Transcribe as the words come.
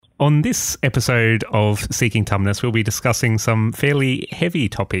On this episode of Seeking Tumnus, we'll be discussing some fairly heavy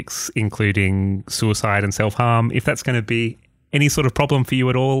topics, including suicide and self-harm. If that's going to be any sort of problem for you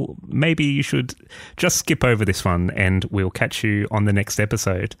at all, maybe you should just skip over this one and we'll catch you on the next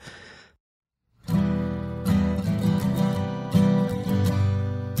episode.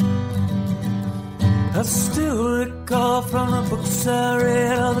 I still recall from the books I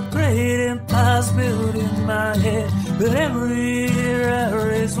read all the great empires built in my head. But every year I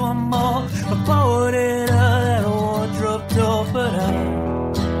raise one more. I boarded that wardrobe door, but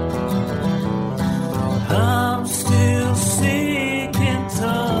I'm still seeking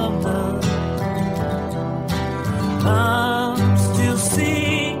Tumnus. I'm still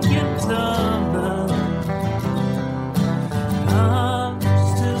seeking Tumnus. I'm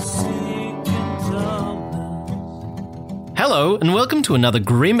still seeking Tumnus. Hello and welcome to another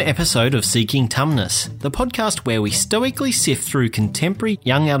grim episode of Seeking Tumnus, the podcast where we stoically sift through contemporary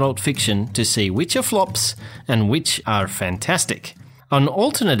young adult fiction to see which are flops and which are fantastic. On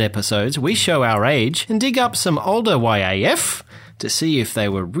alternate episodes, we show our age and dig up some older YAF to see if they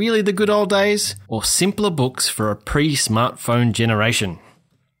were really the good old days or simpler books for a pre-smartphone generation.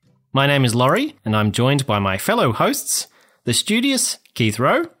 My name is Laurie and I'm joined by my fellow hosts, the studious Keith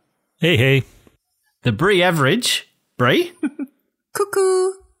Rowe. Hey, hey. The Brie average, Brie.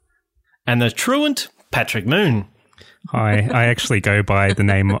 Cuckoo. And the truant Patrick Moon. Hi, I actually go by the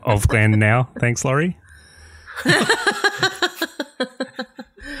name of Glenn now. Thanks, Laurie.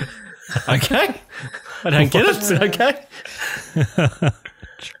 Okay. I don't get it. Okay.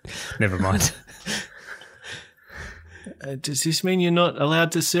 Never mind. Does this mean you're not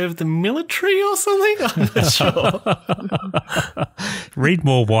allowed to serve the military or something? I'm not sure. Read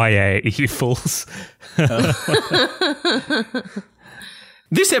more YA, you fools.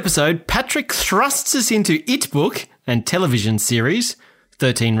 This episode, Patrick thrusts us into It book and television series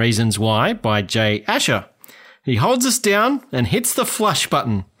 13 Reasons Why by Jay Asher. He holds us down and hits the flush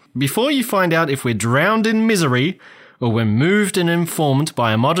button before you find out if we're drowned in misery or we're moved and informed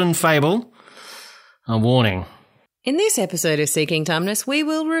by a modern fable. A warning. In this episode of Seeking Tumnus, we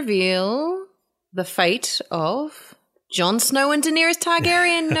will reveal the fate of Jon Snow and Daenerys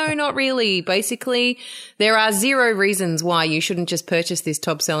Targaryen. No, not really. Basically, there are 0 reasons why you shouldn't just purchase this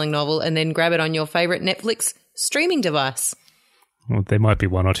top-selling novel and then grab it on your favourite Netflix streaming device. Well, there might be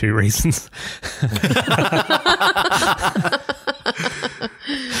 1 or 2 reasons.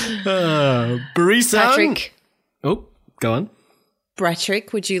 Patrick. Oh, go on.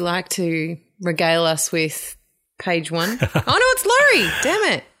 Patrick, would you like to regale us with page 1? Oh, no, it's Laurie.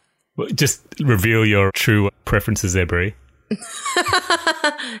 Damn it. Well, just reveal your true preferences there, Brie.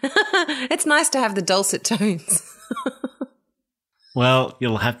 It's nice to have the dulcet tones. Well,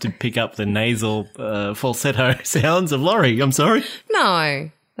 you'll have to pick up the nasal falsetto sounds of Laurie. I'm sorry.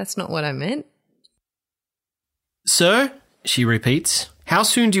 No, that's not what I meant. Sir, she repeats, how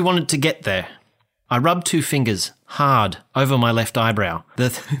soon do you want it to get there? I rub 2 fingers, hard, over my left eyebrow.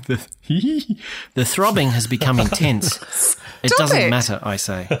 The throbbing has become intense. It doesn't matter, I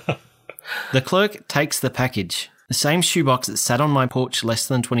say. The clerk takes the package, the same shoebox that sat on my porch less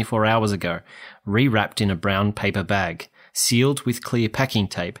than 24 hours ago, rewrapped in a brown paper bag, sealed with clear packing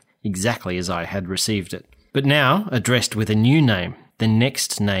tape, exactly as I had received it. But now addressed with a new name, the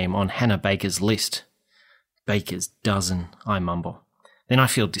next name on Hannah Baker's list. Baker's dozen, I mumble. Then I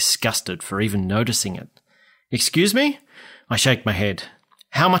feel disgusted for even noticing it. Excuse me? I shake my head.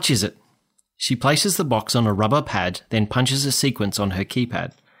 How much is it? She places the box on a rubber pad, then punches a sequence on her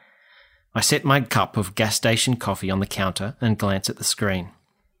keypad. I set my cup of gas station coffee on the counter and glance at the screen.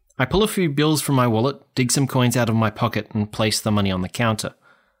 I pull a few bills from my wallet, dig some coins out of my pocket and place the money on the counter.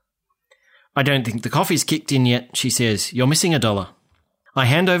 I don't think the coffee's kicked in yet, she says. You're missing $1. I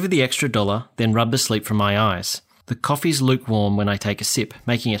hand over the extra $1, then rub the sleep from my eyes. The coffee's lukewarm when I take a sip,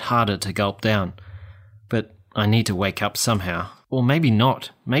 making it harder to gulp down. But I need to wake up somehow. Or maybe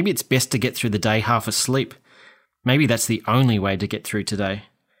not. Maybe it's best to get through the day half asleep. Maybe that's the only way to get through today.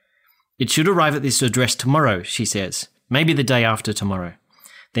 It should arrive at this address tomorrow, she says. Maybe the day after tomorrow.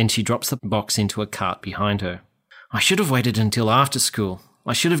 Then she drops the box into a cart behind her. I should have waited until after school.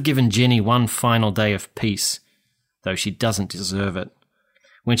 I should have given Jenny one final day of peace. Though she doesn't deserve it.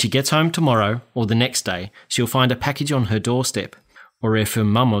 When she gets home tomorrow, or the next day, she'll find a package on her doorstep. Or if her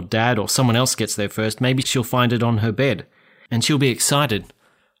mum or dad or someone else gets there first, maybe she'll find it on her bed. And she'll be excited.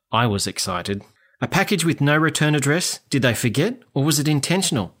 I was excited. A package with no return address? Did they forget? Or was it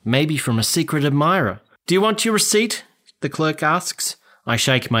intentional? Maybe from a secret admirer. Do you want your receipt? The clerk asks. I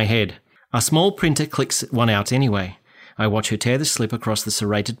shake my head. A small printer clicks one out anyway. I watch her tear the slip across the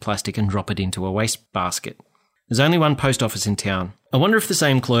serrated plastic and drop it into a wastebasket. There's only one post office in town. I wonder if the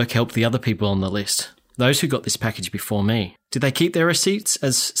same clerk helped the other people on the list, those who got this package before me. Did they keep their receipts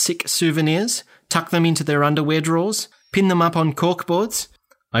as sick souvenirs, tuck them into their underwear drawers, pin them up on corkboards?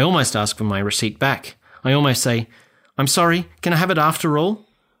 I almost ask for my receipt back. I almost say, "I'm sorry, can I have it after all?"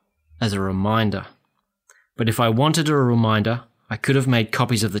 as a reminder. But if I wanted a reminder, I could have made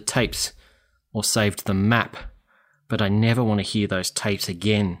copies of the tapes or saved the map. But I never want to hear those tapes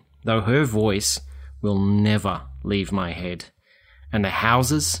again, though her voice will never leave my head. And the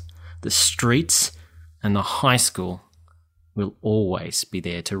houses, the streets, and the high school will always be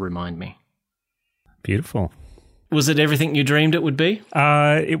there to remind me. Beautiful. Was it everything you dreamed it would be?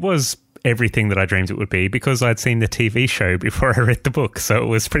 It was everything that I dreamed it would be because I'd seen the TV show before I read the book. So it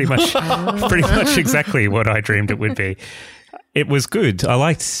was pretty much exactly what I dreamed it would be. It was good. I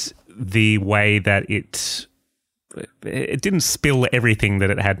liked the way that it didn't spill everything that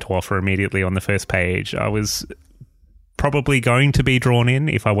it had to offer immediately on the first page. I was probably going to be drawn in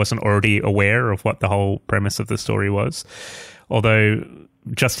if I wasn't already aware of what the whole premise of the story was. Although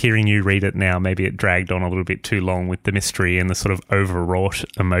just hearing you read it now, maybe it dragged on a little bit too long with the mystery and the sort of overwrought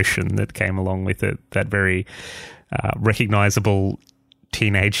emotion that came along with it, that very recognisable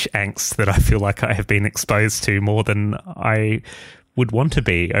teenage angst that I feel like I have been exposed to more than I would want to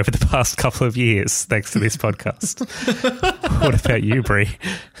be over the past couple of years, thanks to this podcast. What about you, Brie?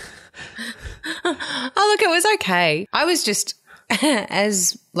 Oh, look, it was okay. I was just,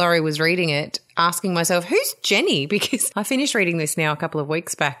 as Laurie was reading it, asking myself, who's Jenny? Because I finished reading this now a couple of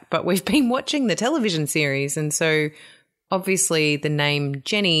weeks back, but we've been watching the television series. And so obviously the name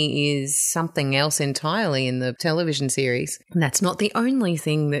Jenny is something else entirely in the television series. And that's not the only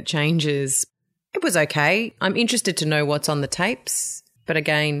thing that changes. It was okay. I'm interested to know what's on the tapes. But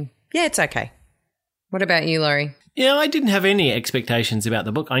again, yeah, it's okay. What about you, Laurie? Yeah, I didn't have any expectations about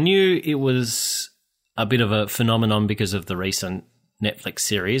the book. I knew it was a bit of a phenomenon because of the recent Netflix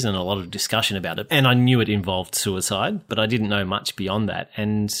series and a lot of discussion about it. And I knew it involved suicide, but I didn't know much beyond that.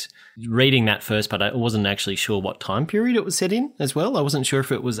 And reading that first part, I wasn't actually sure what time period it was set in as well. I wasn't sure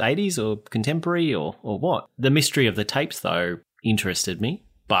if it was 80s or contemporary or what. The mystery of the tapes, though, interested me.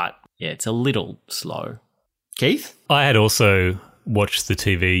 But, yeah, it's a little slow. Keith? I had also watched the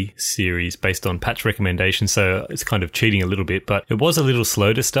TV series based on Pat's recommendation, so it's kind of cheating a little bit, but it was a little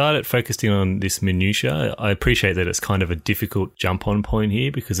slow to start. It focused in on this minutiae. I appreciate that it's kind of a difficult jump-on point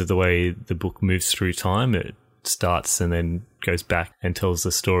here because of the way the book moves through time. It starts and then goes back and tells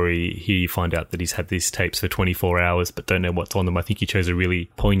the story. Here you find out that he's had these tapes for 24 hours but don't know what's on them. I think he chose a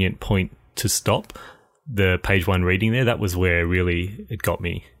really poignant point to stop the page one reading there. That was where really it got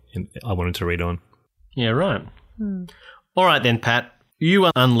me and I wanted to read on. Yeah, right. All right then, Pat, you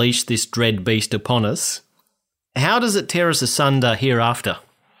unleash this dread beast upon us. How does it tear us asunder hereafter?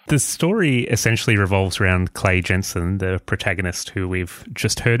 The story essentially revolves around Clay Jensen, the protagonist who we've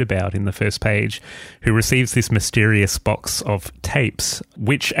just heard about in the first page, who receives this mysterious box of tapes,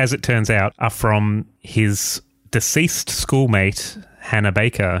 which, as it turns out, are from his deceased schoolmate, Hannah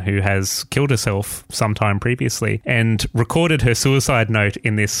Baker, who has killed herself sometime previously and recorded her suicide note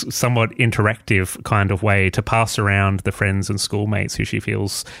in this somewhat interactive kind of way to pass around the friends and schoolmates who she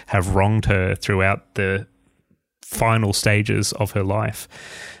feels have wronged her throughout the final stages of her life.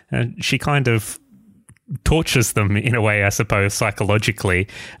 She kind of tortures them in a way, I suppose, psychologically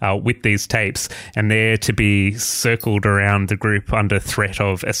with these tapes, and they're to be circled around the group under threat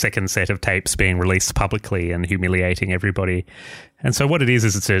of a second set of tapes being released publicly and humiliating everybody. And so what it is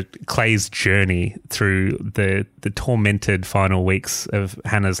it's a Clay's journey through the tormented final weeks of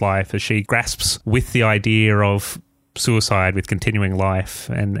Hannah's life as she grasps with the idea of suicide with continuing life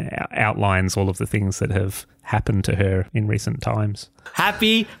and outlines all of the things that have happened to her in recent times.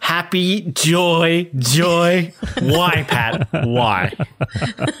 Happy, joy. Why, Pat? Why?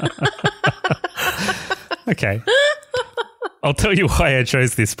 Okay. I'll tell you why I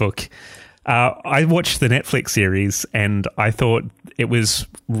chose this book. I watched the Netflix series and I thought it was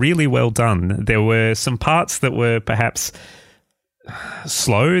really well done. There were some parts that were perhaps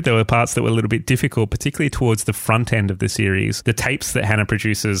slow. There were parts that were a little bit difficult, particularly towards the front end of the series. The tapes that Hannah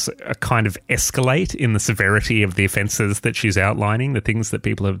produces kind of escalate in the severity of the offences that she's outlining, the things that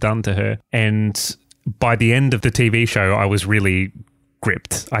people have done to her. And by the end of the TV show, I was really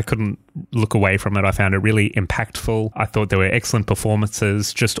gripped. I couldn't look away from it. I found it really impactful. I thought there were excellent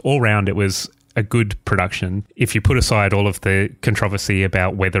performances. Just all round, it was a good production. If you put aside all of the controversy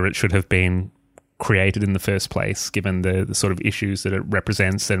about whether it should have been created in the first place, given the sort of issues that it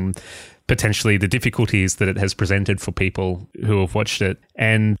represents and potentially the difficulties that it has presented for people who have watched it.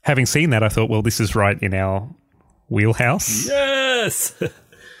 And having seen that, I thought, well, this is right in our wheelhouse. Yes!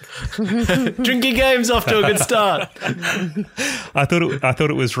 Drinking game's off to a good start. I thought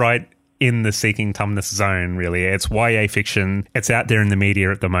it was right in the Seeking Tumnus zone, really. It's YA fiction. It's out there in the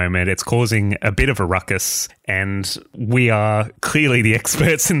media at the moment. It's causing a bit of a ruckus, and we are clearly the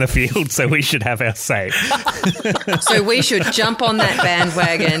experts in the field, so we should have our say. So we should jump on that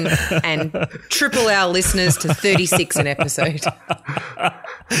bandwagon and triple our listeners to 36 an episode.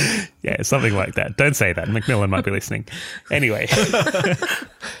 Yeah, something like that. Don't say that. Macmillan might be listening. Anyway.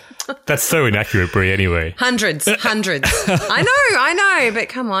 That's so inaccurate, Brie, anyway. Hundreds. I know, but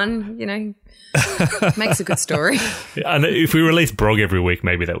come on, makes a good story. And if we release Brog every week,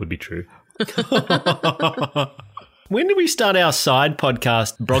 maybe that would be true. When did we start our side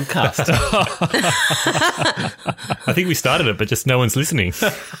podcast, Brogcast? I think we started it, but just no one's listening.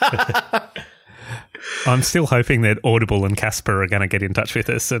 I'm still hoping that Audible and Casper are going to get in touch with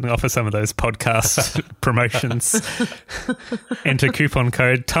us and offer some of those podcast promotions. Enter coupon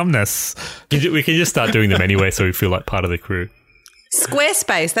code TUMNUS. We can just start doing them anyway, so we feel like part of the crew.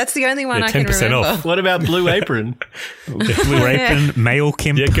 Squarespace, that's the only one I can 10% remember. off. What about Blue Apron? Blue Apron,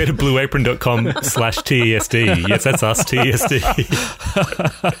 MailKimp. Yeah, go to blueapron.com/TESD. Yes, that's us, TESD.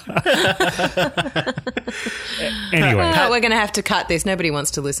 Anyway. We're going to have to cut this. Nobody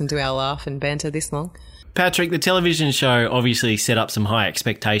wants to listen to our laugh and banter this long. Patrick, the television show obviously set up some high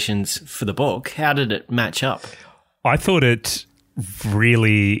expectations for the book. How did it match up? I thought it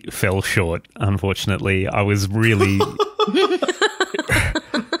really fell short, unfortunately. I was really...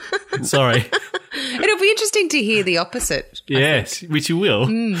 Sorry. It'll be interesting to hear the opposite. Yes, which you will.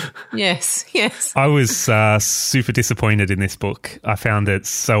 Yes. I was super disappointed in this book. I found it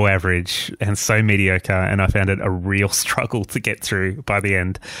so average and so mediocre, and I found it a real struggle to get through by the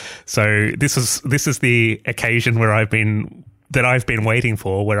end. So this is the occasion where I've been waiting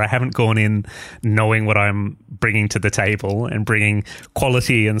for, where I haven't gone in knowing what I'm bringing to the table and bringing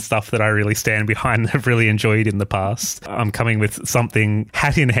quality and stuff that I really stand behind, have really enjoyed in the past. I'm coming with something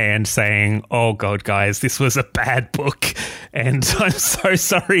hat in hand saying, oh God, guys, this was a bad book and I'm so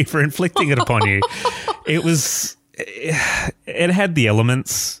sorry for inflicting it upon you. It had the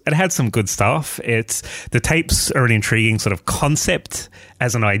elements. It had some good stuff. The tapes are an intriguing sort of concept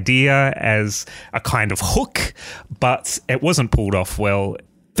as an idea, as a kind of hook, but it wasn't pulled off well.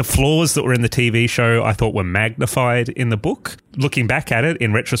 The flaws that were in the TV show I thought were magnified in the book. Looking back at it,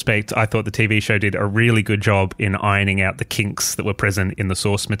 in retrospect, I thought the TV show did a really good job in ironing out the kinks that were present in the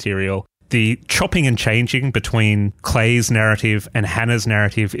source material. The chopping and changing between Clay's narrative and Hannah's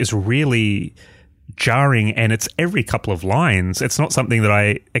narrative is really jarring, and it's every couple of lines. It's not something that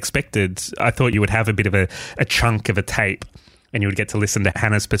I expected. I thought you would have a bit of a chunk of a tape and you would get to listen to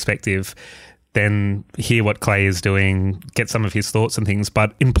Hannah's perspective, then hear what Clay is doing, get some of his thoughts and things.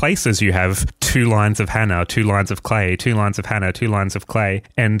 But in places you have 2 lines of Hannah, 2 lines of Clay, 2 lines of Hannah, 2 lines of Clay,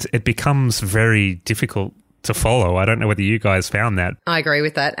 and it becomes very difficult to follow. I don't know whether you guys found that. I agree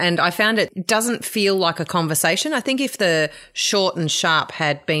with that. And I found it doesn't feel like a conversation. I think if the short and sharp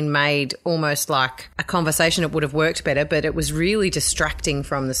had been made almost like a conversation, it would have worked better, but it was really distracting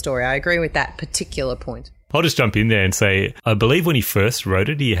from the story. I agree with that particular point. I'll just jump in there and say, I believe when he first wrote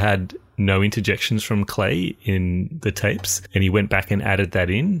it, he had no interjections from Clay in the tapes, and he went back and added that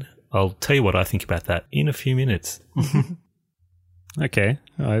in. I'll tell you what I think about that in a few minutes. Okay,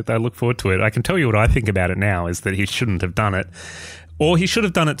 I look forward to it. I can tell you what I think about it now is that he shouldn't have done it. Or he should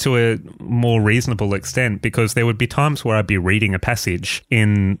have done it to a more reasonable extent, because there would be times where I'd be reading a passage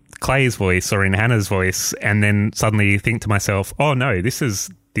in Clay's voice or in Hannah's voice and then suddenly think to myself, oh no, this is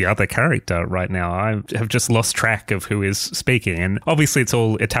the other character right now. I have just lost track of who is speaking. And obviously it's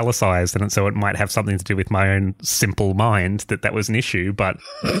all italicized, and so it might have something to do with my own simple mind that was an issue, but...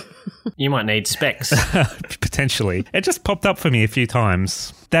 You might need specs. Potentially. It just popped up for me a few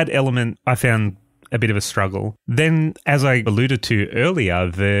times. That element I found a bit of a struggle. Then, as I alluded to earlier,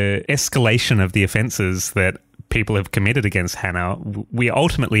 the escalation of the offences that people have committed against Hannah, we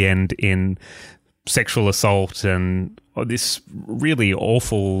ultimately end in sexual assault and this really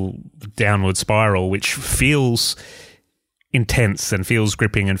awful downward spiral, which feels intense and feels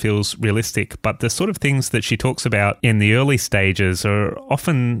gripping and feels realistic. But the sort of things that she talks about in the early stages are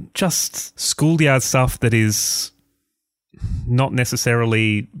often just schoolyard stuff that is not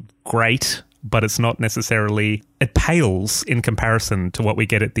necessarily great, but it's not necessarily, it pales in comparison to what we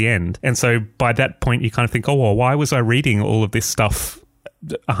get at the end. And so by that point, you kind of think, oh, well, why was I reading all of this stuff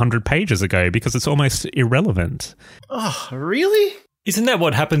 100 pages ago? Because it's almost irrelevant. Oh, really? Isn't that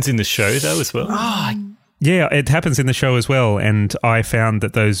what happens in the show, though, as well? Oh, Yeah, it happens in the show as well, and I found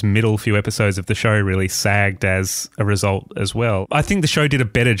that those middle few episodes of the show really sagged as a result as well. I think the show did a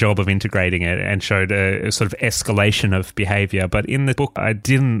better job of integrating it and showed a sort of escalation of behaviour, but in the book I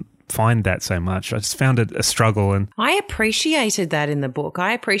didn't find that so much. I just found it a struggle. And I appreciated that in the book.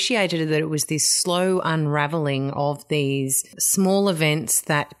 I appreciated that it was this slow unravelling of these small events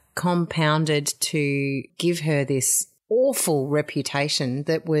that compounded to give her this awful reputation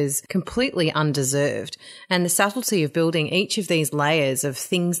that was completely undeserved, and the subtlety of building each of these layers of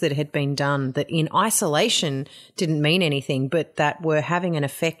things that had been done that in isolation didn't mean anything, but that were having an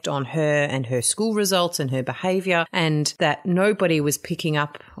effect on her and her school results and her behaviour, and that nobody was picking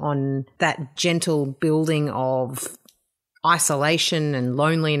up on that gentle building of isolation and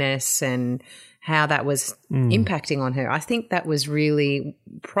loneliness and how that was impacting on her. I think that was really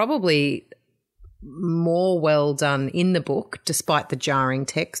probably more well done in the book, despite the jarring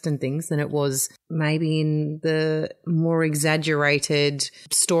text and things, than it was maybe in the more exaggerated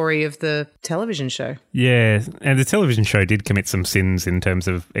story of the television show. yeah, and the television show did commit some sins in terms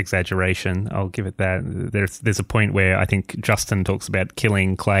of exaggeration. I'll give it that. There's a point where I think Justin talks about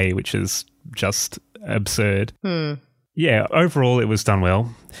killing Clay, which is just absurd. Yeah, overall it was done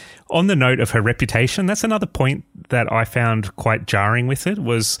well. On the note of her reputation, that's another point that I found quite jarring with it,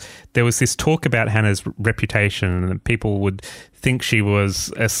 was there was this talk about Hannah's reputation, and people would think she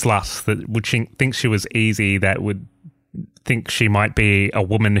was a slut, that would think she was easy, that would think she might be a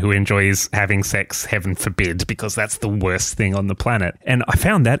woman who enjoys having sex, heaven forbid, because that's the worst thing on the planet. And I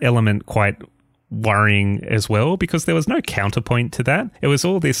found that element quite worrying as well, because there was no counterpoint to that. It was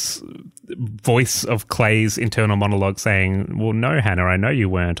all this voice of Clay's internal monologue saying, well, no, Hannah, I know you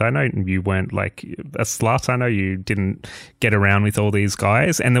weren't. I know you weren't like a slut. I know you didn't get around with all these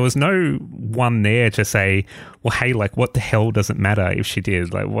guys. And there was no one there to say, well, hey, like, what the hell does it matter if she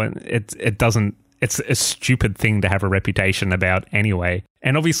did? Like, what, it doesn't. It's a stupid thing to have a reputation about anyway.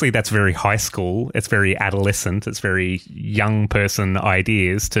 And obviously that's very high school. It's very adolescent. It's very young person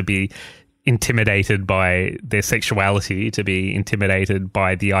ideas to be intimidated by their sexuality, to be intimidated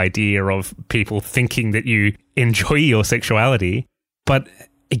by the idea of people thinking that you enjoy your sexuality. But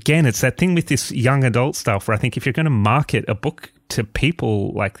again, it's that thing with this young adult stuff where I think if you're going to market a book to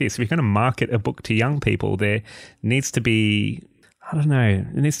people like this, if you're going to market a book to young people, there needs to be, I don't know,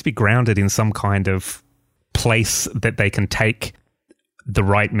 it needs to be grounded in some kind of place that they can take the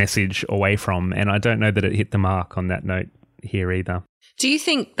right message away from. And I don't know that it hit the mark on that note here either. Do you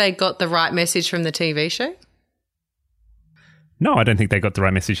think they got the right message from the TV show? No, I don't think they got the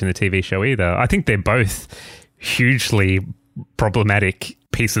right message in the TV show either. I think they're both hugely problematic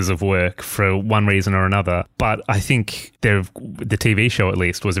pieces of work for one reason or another. But I think the TV show, at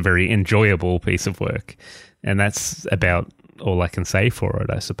least, was a very enjoyable piece of work. And that's about all I can say for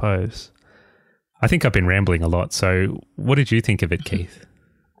it, I suppose. I think I've been rambling a lot. So what did you think of it, Keith?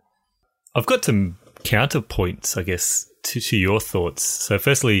 I've got some counterpoints, I guess, to your thoughts. So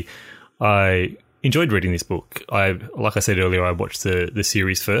firstly, I enjoyed reading this book. Like I said earlier, I watched the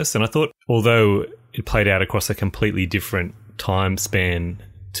series first, and I thought, although it played out across a completely different time span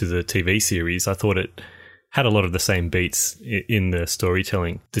to the TV series, I thought it had a lot of the same beats in the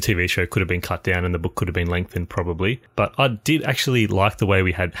storytelling. The TV show could have been cut down and the book could have been lengthened probably. But I did actually like the way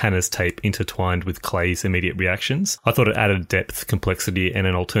we had Hannah's tape intertwined with Clay's immediate reactions. I thought it added depth, complexity, and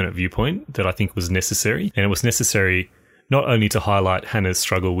an alternate viewpoint that I think was necessary. And it was necessary not only to highlight Hannah's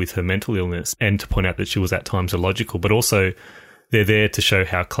struggle with her mental illness and to point out that she was at times illogical, but also they're there to show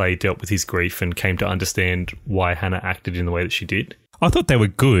how Clay dealt with his grief and came to understand why Hannah acted in the way that she did. I thought they were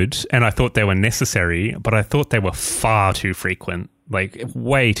good and I thought they were necessary, but I thought they were far too frequent, like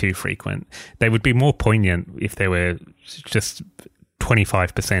way too frequent. They would be more poignant if they were just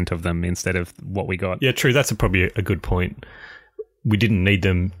 25% of them instead of what we got. Yeah, true. That's probably a good point. We didn't need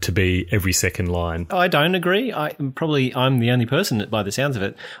them to be every second line. I don't agree. I'm the only person, by the sounds of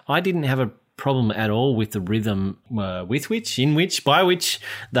it. I didn't have a problem at all with the rhythm by which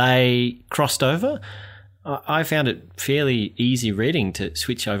they crossed over. I found it fairly easy reading to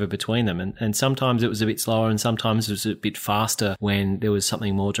switch over between them, and sometimes it was a bit slower and sometimes it was a bit faster when there was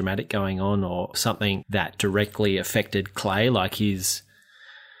something more dramatic going on or something that directly affected Clay, like his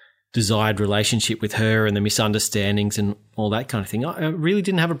desired relationship with her and the misunderstandings and all that kind of thing. I really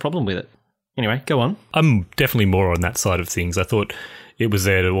didn't have a problem with it. Anyway, go on. I'm definitely more on that side of things. I thought it was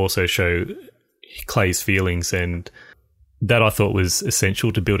there to also show Clay's feelings, and that I thought was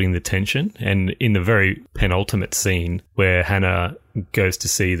essential to building the tension. And in the very penultimate scene where Hannah goes to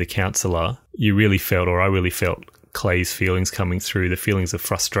see the counsellor, you really felt, or I really felt, Clay's feelings coming through, the feelings of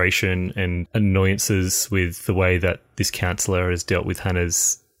frustration and annoyances with the way that this counsellor has dealt with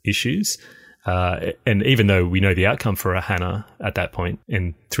Hannah's issues. And even though we know the outcome for Hannah at that point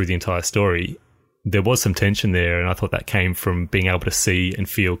and through the entire story, there was some tension there, and I thought that came from being able to see and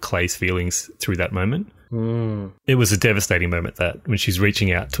feel Clay's feelings through that moment. It was a devastating moment, that when she's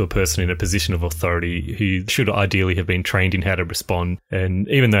reaching out to a person in a position of authority who should ideally have been trained in how to respond. And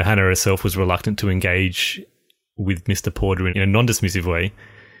even though Hannah herself was reluctant to engage with Mr. Porter in a non-dismissive way,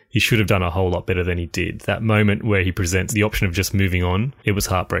 he should have done a whole lot better than he did. That moment where he presents the option of just moving on, it was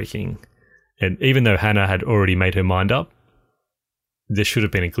heartbreaking. And even though Hannah had already made her mind up, there should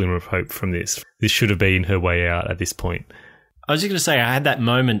have been a glimmer of hope from this. This should have been her way out at this point. I was just going to say, I had that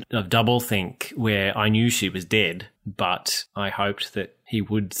moment of doublethink where I knew she was dead, but I hoped that he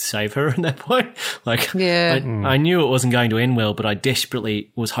would save her at that point. I knew it wasn't going to end well, but I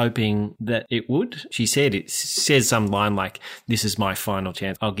desperately was hoping that it would. It says some line like, "This is my final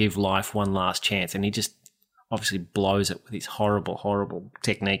chance. I'll give life one last chance." And he just obviously blows it with his horrible, horrible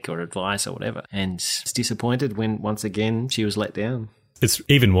technique or advice or whatever. And was disappointed when, once again, she was let down. It's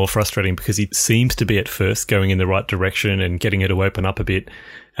even more frustrating because he seems to be at first going in the right direction and getting her to open up a bit,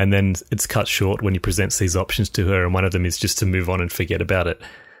 and then it's cut short when he presents these options to her, and one of them is just to move on and forget about it.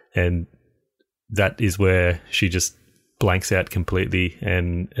 And that is where she just blanks out completely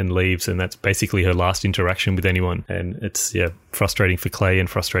and leaves, and that's basically her last interaction with anyone. And it's frustrating for Clay and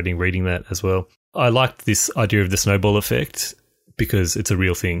frustrating reading that as well. I liked this idea of the snowball effect because it's a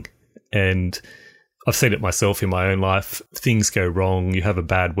real thing, and I've seen it myself in my own life. Things go wrong, you have a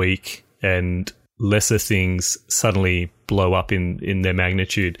bad week, and lesser things suddenly blow up in their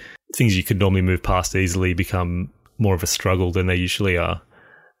magnitude. Things you could normally move past easily become more of a struggle than they usually are.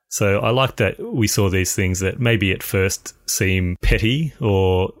 So I like that we saw these things that maybe at first seem petty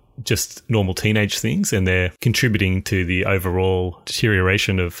or just normal teenage things, and they're contributing to the overall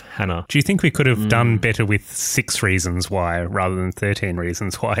deterioration of Hannah. Do you think we could have done better with 6 reasons why rather than 13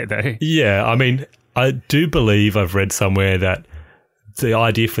 reasons why, though? Yeah, I mean, I do believe I've read somewhere that the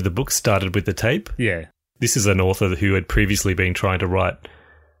idea for the book started with the tape. Yeah. This is an author who had previously been trying to write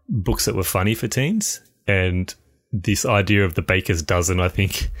books that were funny for teens, and this idea of the baker's dozen, I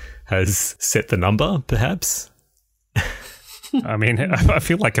think, has set the number, perhaps. I mean, I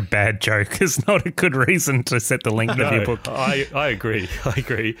feel like a bad joke is not a good reason to set the length of your book. I agree.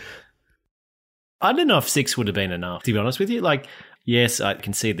 I don't know if 6 would have been enough, to be honest with you. Like, yes, I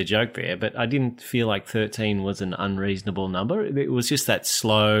can see the joke there, but I didn't feel like 13 was an unreasonable number. It was just that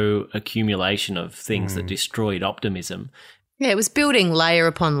slow accumulation of things that destroyed optimism. Yeah, it was building layer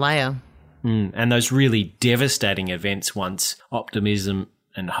upon layer. And those really devastating events once optimism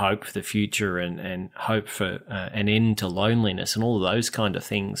and hope for the future and hope for an end to loneliness and all of those kind of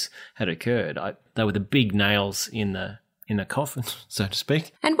things had occurred. They were the big nails in the coffin, so to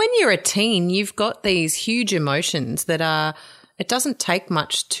speak. And when you're a teen, you've got these huge emotions that are – it doesn't take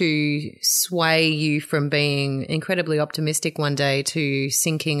much to sway you from being incredibly optimistic one day to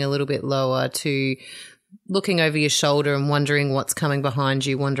sinking a little bit lower to looking over your shoulder and wondering what's coming behind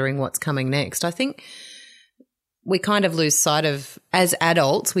you, wondering what's coming next. I think – we kind of lose sight of, as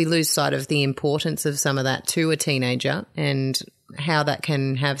adults, we lose sight of the importance of some of that to a teenager and how that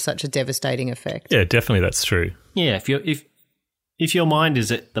can have such a devastating effect. Yeah, definitely that's true. Yeah, if your mind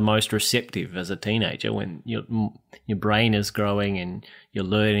is at the most receptive as a teenager, when your brain is growing and you're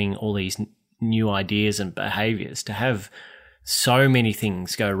learning all these new ideas and behaviours, to have so many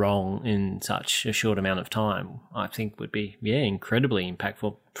things go wrong in such a short amount of time, I think would be, incredibly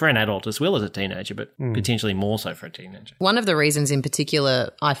impactful for an adult as well as a teenager, but potentially more so for a teenager. One of the reasons in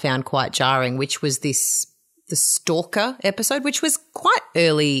particular I found quite jarring, which was the Stalker episode, which was quite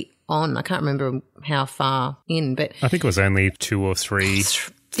early on. I can't remember how far in, but I think it was only 2 or 3.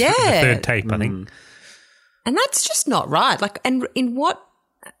 Yeah. The third tape, I think. And that's just not right. Like, and in what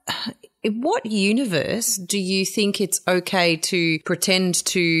universe do you think it's okay to pretend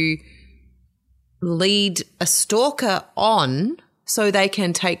to lead a stalker on so they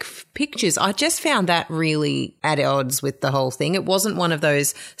can take pictures? I just found that really at odds with the whole thing. It wasn't one of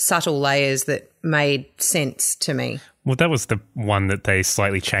those subtle layers that made sense to me. Well, that was the one that they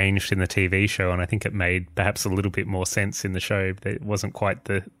slightly changed in the TV show, and I think it made perhaps a little bit more sense in the show. It wasn't quite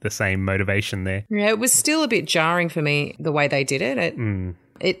the same motivation there. Yeah, it was still a bit jarring for me, the way they did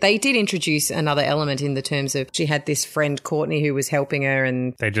it. They did introduce another element in the terms of she had this friend, Courtney, who was helping her,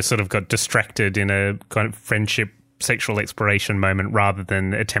 and they just sort of got distracted in a kind of friendship sexual exploration moment rather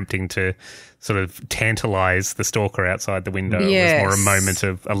than attempting to sort of tantalize the stalker outside the window. Yes. It was more a moment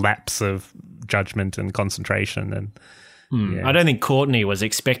of a lapse of judgment and concentration. And I don't think Courtney was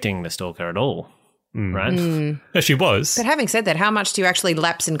expecting the stalker at all, right? No, she was. But having said that, how much do you actually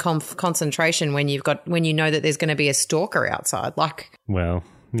lapse in concentration when you know that there's going to be a stalker outside? Well,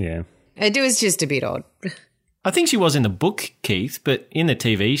 yeah. It was just a bit odd. I think she was in the book, Keith, but in the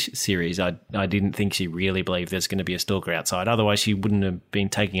TV series, I didn't think she really believed there's going to be a stalker outside. Otherwise, she wouldn't have been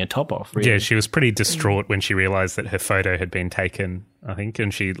taking her top off, really. Yeah, she was pretty distraught when she realised that her photo had been taken, I think,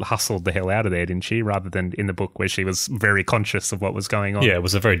 and she hustled the hell out of there, didn't she? Rather than in the book where she was very conscious of what was going on. Yeah, it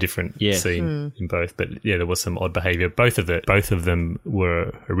was a very different scene in both, but yeah, there was some odd behaviour. Both of them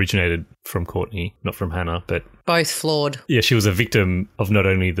were originated from Courtney, not from Hannah, but Both flawed. yeah, she was a victim of not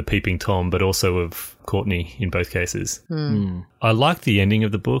only the peeping Tom, but also of Courtney in both cases. I liked the ending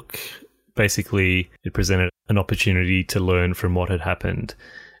of the book. Basically, it presented an opportunity to learn from what had happened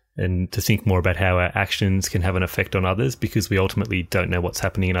and to think more about how our actions can have an effect on others, because we ultimately don't know what's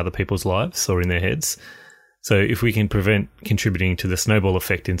happening in other people's lives or in their heads. So if we can prevent contributing to the snowball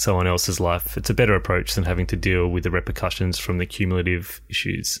effect in someone else's life, it's a better approach than having to deal with the repercussions from the cumulative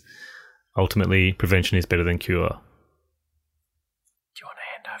issues. Ultimately, prevention is better than cure. Do you want to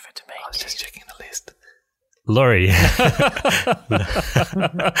hand over to me? I was just checking the list. Laurie.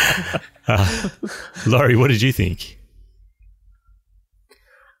 Laurie, what did you think?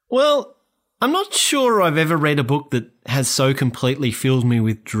 Well, I'm not sure I've ever read a book that has so completely filled me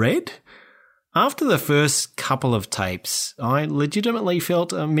with dread. After the first couple of tapes, I legitimately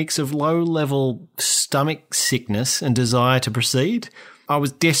felt a mix of low-level stomach sickness and desire to proceed. I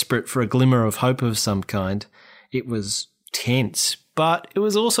was desperate for a glimmer of hope of some kind. It was tense, but it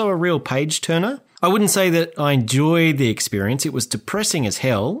was also a real page-turner. I wouldn't say that I enjoyed the experience. It was depressing as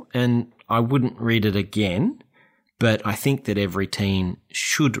hell, and I wouldn't read it again, but I think that every teen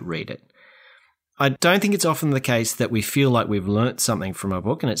should read it. I don't think it's often the case that we feel like we've learnt something from a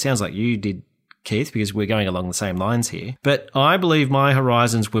book, and it sounds like you did, Keith, because we're going along the same lines here. But I believe my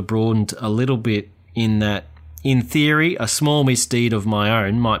horizons were broadened a little bit in that, in theory, a small misdeed of my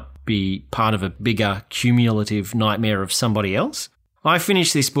own might be part of a bigger cumulative nightmare of somebody else. I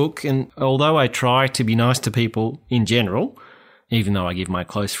finished this book, and although I try to be nice to people in general, even though I give my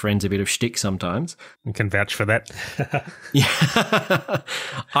close friends a bit of shtick sometimes. You can vouch for that. Yeah.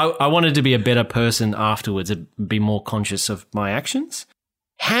 I wanted to be a better person afterwards and be more conscious of my actions.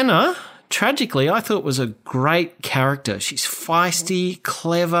 Hannah, tragically, I thought was a great character. She's feisty,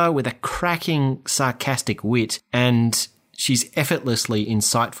 clever, with a cracking, sarcastic wit, and she's effortlessly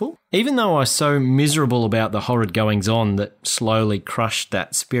insightful. Even though I was so miserable about the horrid goings-on that slowly crushed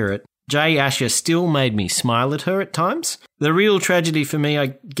that spirit, Jay Asher still made me smile at her at times. The real tragedy for me,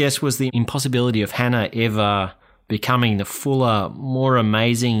 I guess, was the impossibility of Hannah ever becoming the fuller, more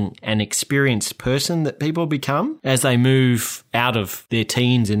amazing and experienced person that people become as they move out of their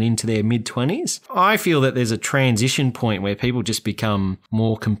teens and into their mid-20s. I feel that there's a transition point where people just become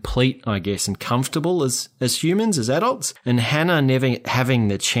more complete, I guess, and comfortable as humans, as adults. And Hannah never having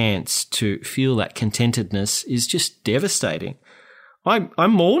the chance to feel that contentedness is just devastating. I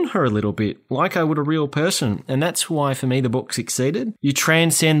mourn her a little bit, like I would a real person, and that's why, for me, the book succeeded. You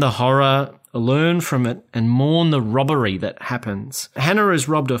transcend the horror, learn from it, and mourn the robbery that happens. Hannah is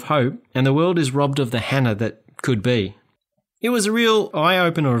robbed of hope, and the world is robbed of the Hannah that could be. It was a real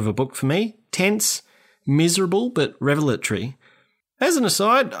eye-opener of a book for me. Tense, miserable, but revelatory. As an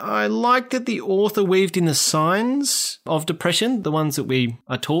aside, I liked that the author weaved in the signs of depression, the ones that we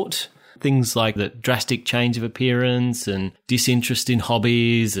are taught. Things like the drastic change of appearance and disinterest in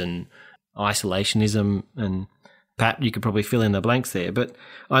hobbies and isolationism, and Pat, you could probably fill in the blanks there. But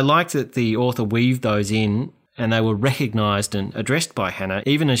I liked that the author weaved those in and they were recognised and addressed by Hannah,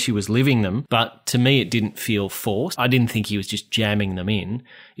 even as she was living them. But to me, it didn't feel forced. I didn't think he was just jamming them in.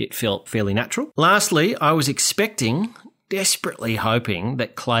 It felt fairly natural. Lastly, I was expecting, desperately hoping,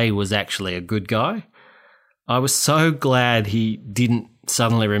 that Clay was actually a good guy. I was so glad he didn't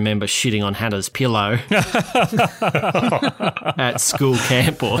suddenly remember shitting on Hannah's pillow at school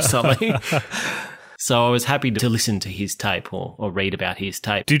camp or something. So I was happy to listen to his tape or read about his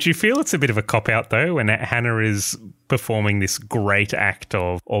tape. Did you feel it's a bit of a cop-out, though, when Hannah is performing this great act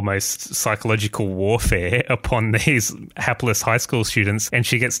of almost psychological warfare upon these hapless high school students, and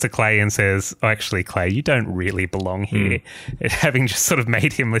she gets to Clay and says, "Oh, actually, Clay, you don't really belong here," having just sort of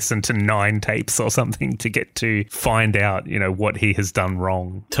made him listen to 9 tapes or something to get to find out, what he has done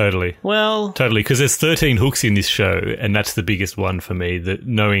wrong. Totally. Well, totally, because there's 13 hooks in this show, and that's the biggest one for me, that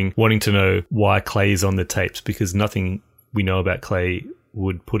wanting to know why Clay is on the tapes, because nothing we know about Clay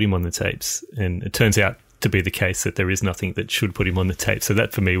would put him on the tapes, and it turns out to be the case that there is nothing that should put him on the tape. So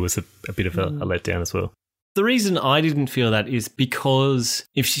that for me was a bit of a letdown as well. The reason I didn't feel that is because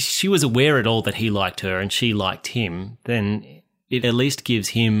if she was aware at all that he liked her and she liked him, then it at least gives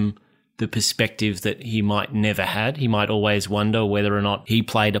him the perspective that he might never had. He might always wonder whether or not he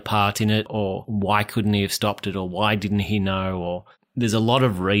played a part in it, or why couldn't he have stopped it, or why didn't he know, or there's a lot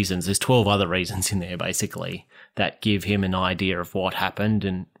of reasons. There's 12 other reasons in there, basically, that give him an idea of what happened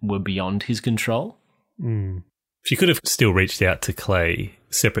and were beyond his control. She could have still reached out to Clay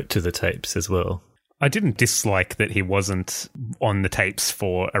separate to the tapes as well. I didn't dislike that he wasn't on the tapes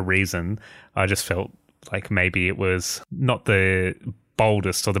for a reason. I just felt like maybe it was not the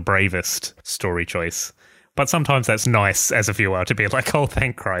boldest or the bravest story choice. But sometimes that's nice as a viewer to be like, oh,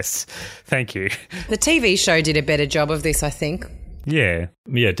 thank Christ. Thank you. The TV show did a better job of this, I think. Yeah.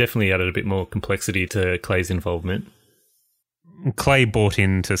 Yeah, definitely added a bit more complexity to Clay's involvement. Clay bought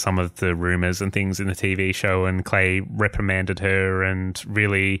into some of the rumours and things in the TV show, and Clay reprimanded her and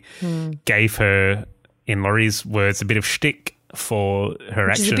really gave her, in Laurie's words, a bit of shtick for her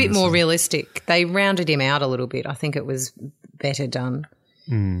actions. Which is a bit more realistic. They rounded him out a little bit. I think it was better done.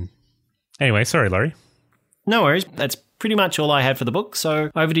 Anyway, sorry, Laurie. No worries. That's pretty much all I had for the book, so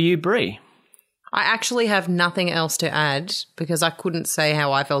over to you, Bree. I actually have nothing else to add because I couldn't say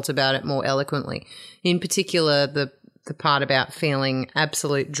how I felt about it more eloquently. In particular, the part about feeling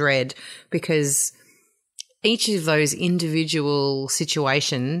absolute dread, because each of those individual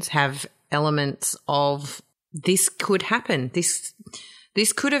situations have elements of this could happen. This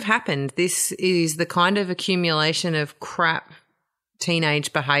could have happened. This is the kind of accumulation of crap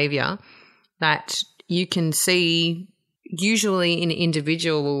teenage behaviour that you can see usually in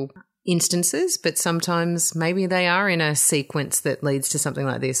individual instances, but sometimes maybe they are in a sequence that leads to something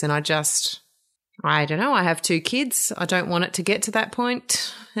like this. And I don't know. I have 2 kids. I don't want it to get to that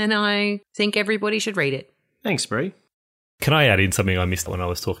point, and I think everybody should read it. Thanks, Bree. Can I add in something I missed when I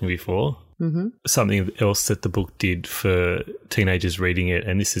was talking before? Something else that the book did for teenagers reading it,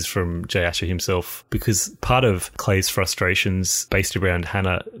 and this is from Jay Asher himself, because part of Clay's frustrations based around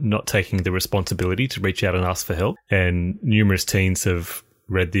Hannah not taking the responsibility to reach out and ask for help, and numerous teens have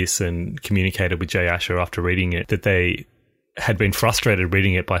read this and communicated with Jay Asher after reading it that they had been frustrated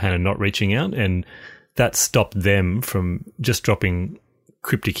reading it by Hannah not reaching out, and that stopped them from just dropping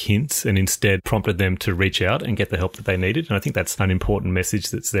cryptic hints and instead prompted them to reach out and get the help that they needed. And I think that's an important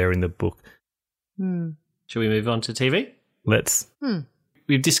message that's there in the book. Shall we move on to TV? Let's.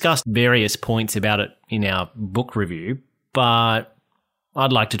 We've discussed various points about it in our book review, but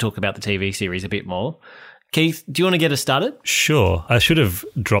I'd like to talk about the TV series a bit more. Keith, do you want to get us started? Sure. I should have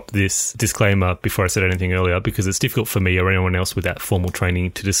dropped this disclaimer before I said anything earlier because it's difficult for me or anyone else without formal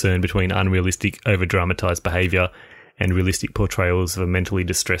training to discern between unrealistic, over-dramatised behaviour and realistic portrayals of a mentally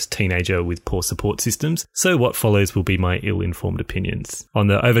distressed teenager with poor support systems. So what follows will be my ill-informed opinions. On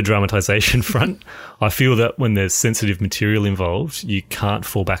the over-dramatisation front, I feel that when there's sensitive material involved, you can't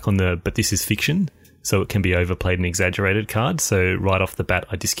fall back on the, but this is fiction, so it can be overplayed and exaggerated card. So right off the bat,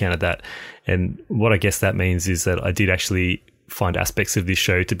 I discounted that. And what I guess that means is that I did actually find aspects of this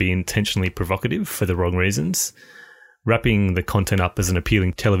show to be intentionally provocative for the wrong reasons. Wrapping the content up as an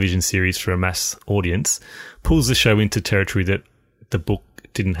appealing television series for a mass audience pulls the show into territory that the book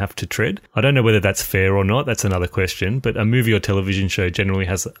didn't have to tread. I don't know whether that's fair or not, that's another question, but a movie or television show generally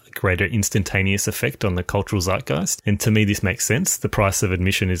has a greater instantaneous effect on the cultural zeitgeist, and to me this makes sense. The price of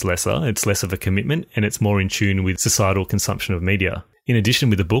admission is lesser, it's less of a commitment, and it's more in tune with societal consumption of media. In addition,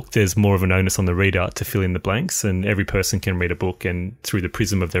 with the book, there's more of an onus on the reader to fill in the blanks, and every person can read a book and, through the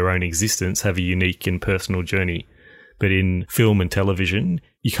prism of their own existence, have a unique and personal journey. But in film and television,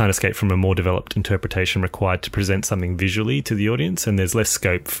 you can't escape from a more developed interpretation required to present something visually to the audience, and there's less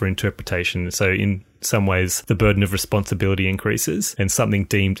scope for interpretation. So in some ways, the burden of responsibility increases, and something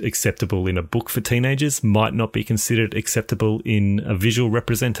deemed acceptable in a book for teenagers might not be considered acceptable in a visual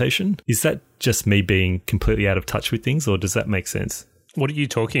representation. Is that just me being completely out of touch with things, or does that make sense? What are you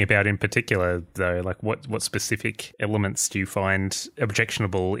talking about in particular, though? Like, what specific elements do you find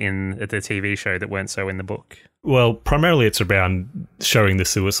objectionable in the TV show that weren't so in the book? Well, primarily it's around showing the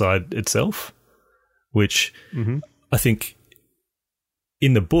suicide itself, which I think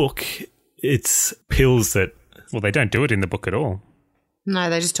in the book, it's pills that... Well, they don't do it in the book at all.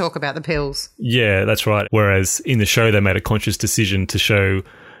 No, they just talk about the pills. Yeah, that's right. Whereas in the show, they made a conscious decision to show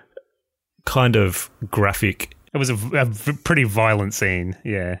kind of graphic... It was a pretty violent scene,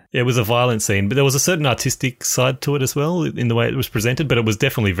 yeah. It was a violent scene, but there was a certain artistic side to it as well in the way it was presented, but it was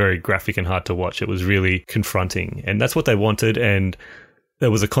definitely very graphic and hard to watch. It was really confronting, and that's what they wanted, and there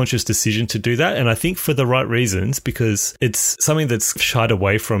was a conscious decision to do that, and I think for the right reasons, because it's something that's shied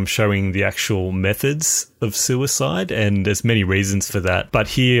away from showing the actual methods of suicide, and there's many reasons for that. But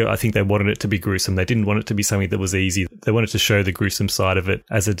here, I think they wanted it to be gruesome. They didn't want it to be something that was easy. They wanted to show the gruesome side of it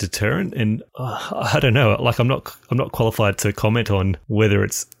as a deterrent. And I don't know, like I'm not qualified to comment on whether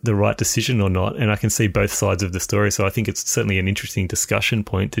it's the right decision or not. And I can see both sides of the story. So I think it's certainly an interesting discussion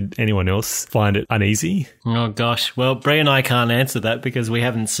point. Did anyone else find it uneasy? Oh gosh. Well, Brie and I can't answer that because we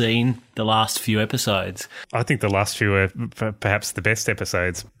haven't seen the last few episodes. I think the last few are perhaps the best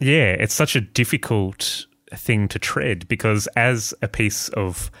episodes. Yeah, it's such a difficult thing to tread because as a piece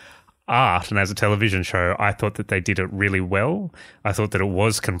of art and as a television show, I thought that they did it really well. I thought that it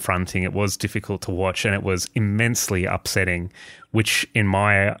was confronting, it was difficult to watch, and it was immensely upsetting, which in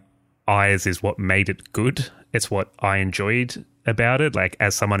my eyes is what made it good. It's what I enjoyed about it, like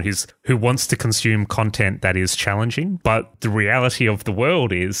as someone who wants to consume content that is challenging. But the reality of the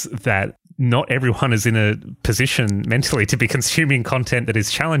world is that not everyone is in a position mentally to be consuming content that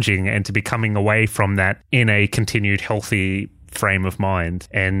is challenging and to be coming away from that in a continued healthy frame of mind.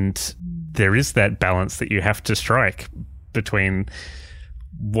 And there is that balance that you have to strike between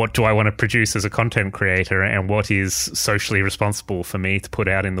what do I want to produce as a content creator and what is socially responsible for me to put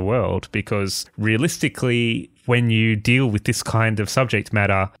out in the world. Because realistically, when you deal with this kind of subject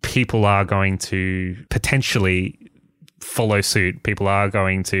matter, people are going to potentially follow suit. People are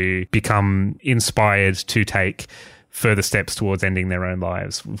going to become inspired to take further steps towards ending their own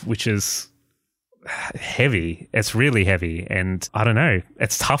lives, which is heavy. It's really heavy. And I don't know,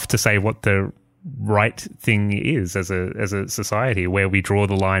 it's tough to say what the right thing is as a society, where we draw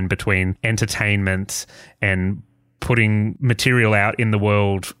the line between entertainment and putting material out in the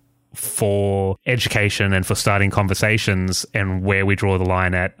world for education and for starting conversations, and where we draw the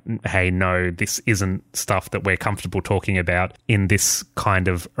line at, hey, no, this isn't stuff that we're comfortable talking about in this kind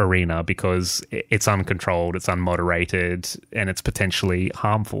of arena because it's uncontrolled, it's unmoderated, and it's potentially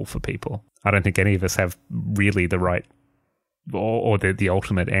harmful for people. I don't think any of us have really the right or the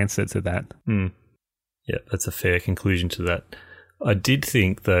ultimate answer to that. Yeah, that's a fair conclusion to that. I did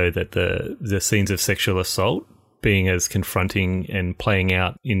think, though, that the scenes of sexual assault being as confronting and playing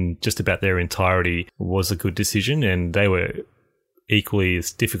out in just about their entirety was a good decision, and they were equally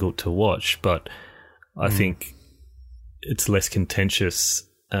as difficult to watch, but I think it's less contentious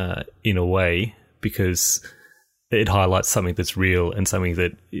in a way because it highlights something that's real and something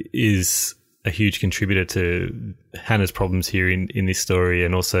that is a huge contributor to Hannah's problems here in this story,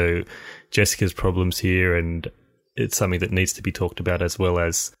 and also Jessica's problems here, and it's something that needs to be talked about as well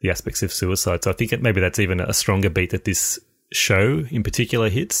as the aspects of suicide. So I think maybe that's even a stronger beat that this show in particular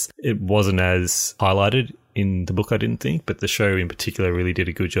hits. It wasn't as highlighted in the book, I didn't think, but the show in particular really did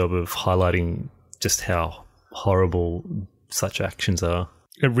a good job of highlighting just how horrible such actions are.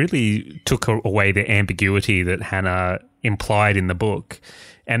 It really took away the ambiguity that Hannah implied in the book,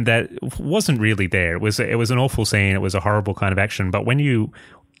 and that wasn't really there. It was an awful scene. It was a horrible kind of action. But when you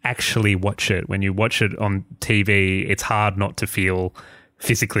actually watch it, when you watch it on TV, it's hard not to feel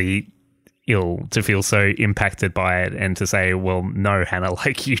physically ill, to feel so impacted by it, and to say, well, no, Hannah,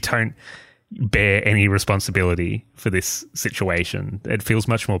 like, you don't bear any responsibility for this situation. It feels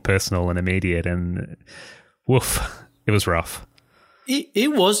much more personal and immediate, and woof, it was rough. It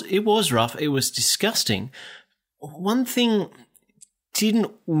was rough. It was disgusting. One thing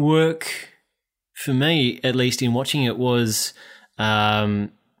didn't work for me, at least in watching it, was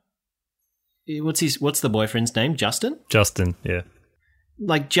what's the boyfriend's name? Justin? Justin, yeah.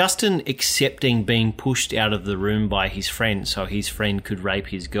 Like Justin accepting being pushed out of the room by his friend so his friend could rape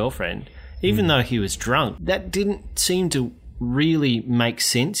his girlfriend, even though he was drunk. That didn't seem to really make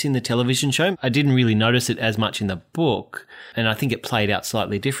sense in the television show. I didn't really notice it as much in the book, and I think it played out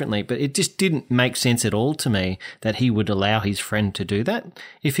slightly differently, but it just didn't make sense at all to me that he would allow his friend to do that.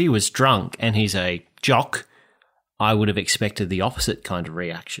 If he was drunk and he's a jock, I would have expected the opposite kind of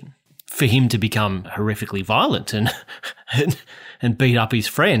reaction. For him to become horrifically violent and beat up his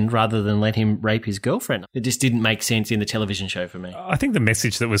friend rather than let him rape his girlfriend. It just didn't make sense in the television show for me. I think the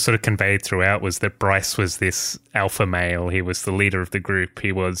message that was sort of conveyed throughout was that Bryce was this alpha male. He was the leader of the group.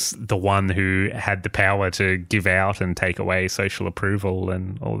 He was the one who had the power to give out and take away social approval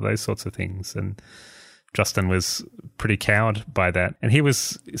and all those sorts of things. And Justin was pretty cowed by that. And he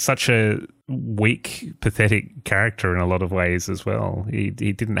was such a weak, pathetic character in a lot of ways as well. He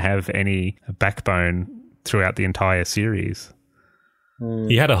didn't have any backbone throughout the entire series.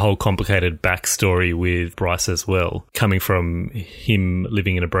 He had a whole complicated backstory with Bryce as well, coming from him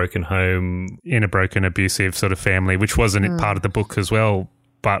living in a broken home. In a broken, abusive sort of family, which wasn't part of the book as well.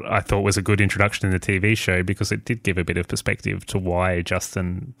 but I thought was a good introduction in the TV show because it did give a bit of perspective to why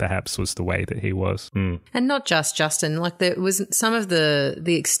Justin perhaps was the way that he was. And not just Justin, like there was some of the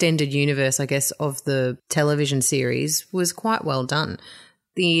extended universe, I guess, of the television series was quite well done.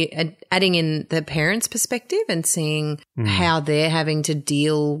 The adding in the parents' perspective and seeing how they're having to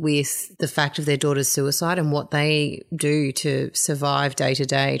deal with the fact of their daughter's suicide and what they do to survive day to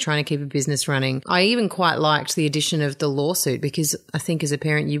day, trying to keep a business running. I even quite liked the addition of the lawsuit because I think as a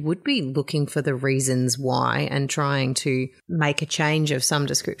parent you would be looking for the reasons why and trying to make a change of some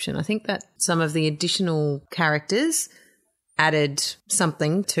description. I think that some of the additional characters added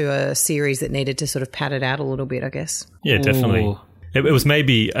something to a series that needed to sort of pad it out a little bit, I guess. Yeah, definitely. Ooh. It was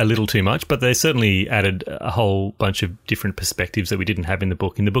maybe a little too much, but they certainly added a whole bunch of different perspectives that we didn't have in the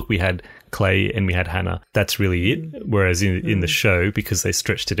book. In the book, we had Clay and we had Hannah. That's really it. Whereas in the show, because they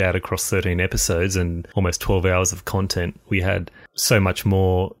stretched it out across 13 episodes and almost 12 hours of content, we had so much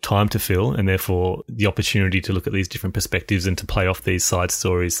more time to fill and therefore the opportunity to look at these different perspectives and to play off these side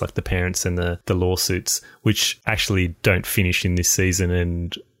stories like the parents and the lawsuits, which actually don't finish in this season.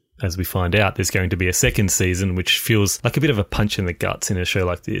 And as we find out, there's going to be a second season, which feels like a bit of a punch in the guts in a show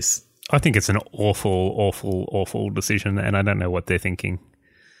like this. I think it's an awful, awful, awful decision, and I don't know what they're thinking.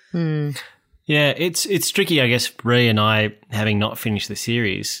 Yeah, it's tricky, I guess, Ree and I, having not finished the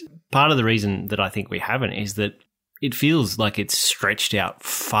series. Part of the reason that I think we haven't is that it feels like it's stretched out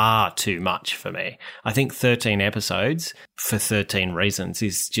far too much for me. I think 13 episodes for 13 reasons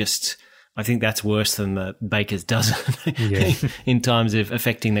is just... I think that's worse than the baker's dozen in terms of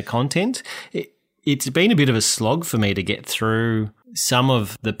affecting the content. It's been a bit of a slog for me to get through some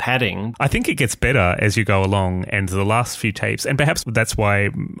of the padding. I think it gets better as you go along, and the last few tapes, and perhaps that's why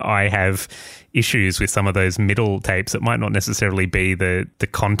I have issues with some of those middle tapes. It might not necessarily be the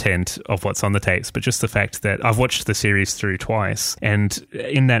content of what's on the tapes, but just the fact that I've watched the series through twice, and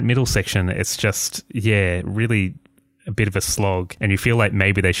in that middle section, it's just, really a bit of a slog, and you feel like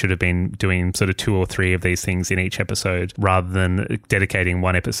maybe they should have been doing sort of 2 or 3 of these things in each episode rather than dedicating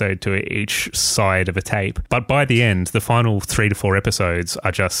one episode to each side of a tape. But by the end, the final 3 to 4 episodes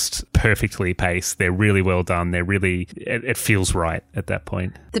are just perfectly paced. They're really well done. It feels right at that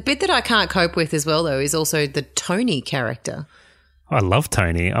point. The bit that I can't cope with as well, though, is also the Tony character. I love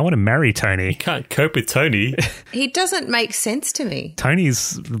Tony. I want to marry Tony. Can't cope with Tony. He doesn't make sense to me.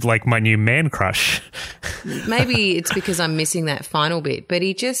 Tony's like my new man crush. Maybe it's because I'm missing that final bit, but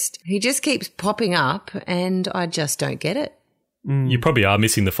he just keeps popping up and I just don't get it. You probably are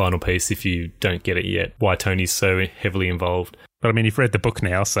missing the final piece if you don't get it yet, why Tony's so heavily involved. But I mean, you've read the book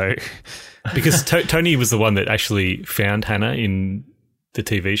now, so... Because Tony was the one that actually found Hannah in the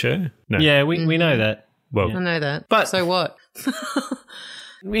TV show? No. Yeah, we know that. Well, I know that. But so what?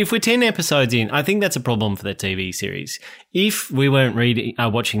 If we're 10 episodes in, I think that's a problem for the TV series. If we weren't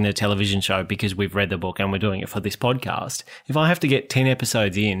watching the television show because we've read the book and we're doing it for this podcast, if I have to get 10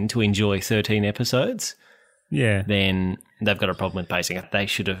 episodes in to enjoy 13 episodes, then they've got a problem with pacing. They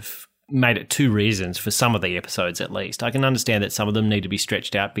should have made it 2 reasons for some of the episodes at least. I can understand that some of them need to be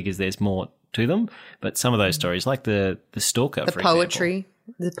stretched out because there's more to them, but some of those stories, like the stalker, the for poetry. example.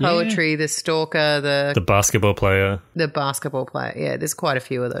 The poetry, the stalker, the basketball player. The basketball player. Yeah, there's quite a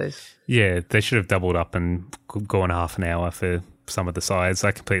few of those. Yeah, they should have doubled up and gone half an hour for some of the sides.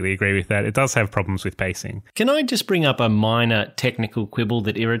 I completely agree with that. It does have problems with pacing. Can I just bring up a minor technical quibble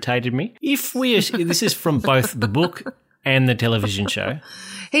that irritated me? This is from both the book and the television show.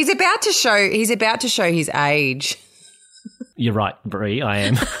 He's about to show his age. You're right, Brie, I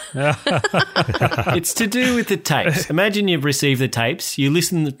am. It's to do with the tapes. Imagine you've received the tapes, you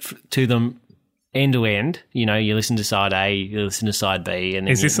listen to them end to end. You know, you listen to side A, you listen to side B. And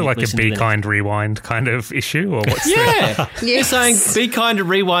then is this like a Be Kind Rewind kind of issue? Or what's You're saying be kind to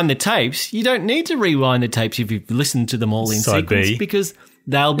rewind the tapes. You don't need to rewind the tapes if you've listened to them all in side sequence B. Because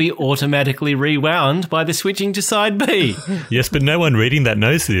they'll be automatically rewound by the switching to side B. Yes, but no one reading that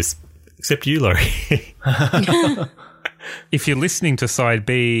knows this, except you, Laurie. If you're listening to side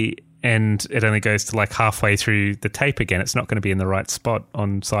B and it only goes to like halfway through the tape again, it's not going to be in the right spot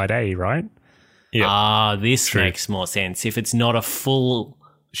on side A, right? Yeah. This makes more sense. If it's not a full...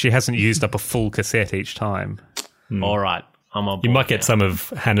 She hasn't used up a full cassette each time. All right. I'm on board. You might get some of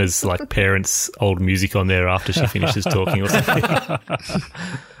Hannah's parents' old music on there after she finishes talking or something.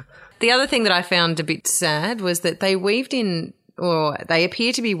 The other thing that I found a bit sad was that they weaved in, or they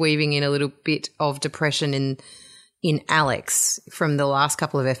appear to be weaving in a little bit of depression in Alex from the last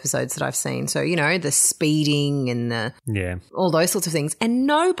couple of episodes that I've seen. So, you know, the speeding and all those sorts of things. And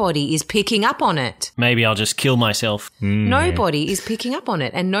nobody is picking up on it. Maybe I'll just kill myself. Nobody is picking up on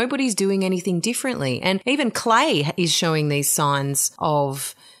it, and nobody's doing anything differently. And even Clay is showing these signs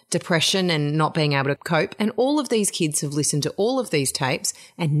of depression and not being able to cope. And all of these kids have listened to all of these tapes,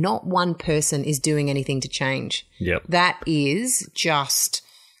 and not one person is doing anything to change. Yep. That is just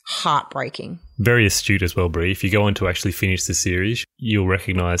heartbreaking. Very astute as well, Brie. If you go on to actually finish the series, you'll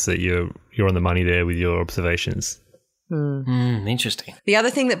recognise that you're on the money there with your observations. Interesting. The other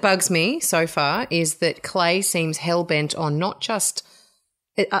thing that bugs me so far is that Clay seems hell-bent on not just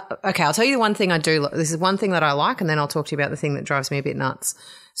okay, I'll tell you the one thing I do. This is one thing that I like, and then I'll talk to you about the thing that drives me a bit nuts.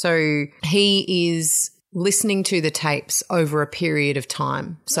 So he is listening to the tapes over a period of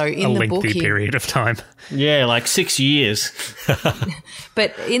time. So in the book, lengthy period of time. Yeah, like 6 years.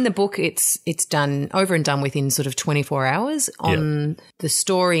 But in the book, it's done over and done within sort of 24 hours. On the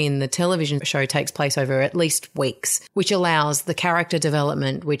story in the television show takes place over at least weeks, which allows the character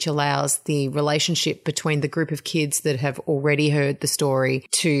development, which allows the relationship between the group of kids that have already heard the story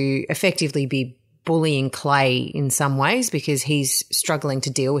to effectively be bullying Clay in some ways because he's struggling to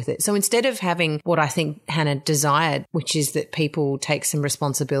deal with it. So instead of having what I think Hannah desired, which is that people take some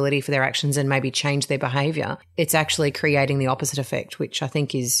responsibility for their actions and maybe change their behaviour, it's actually creating the opposite effect, which I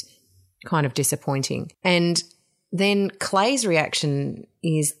think is kind of disappointing. And then Clay's reaction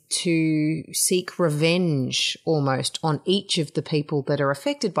is to seek revenge almost on each of the people that are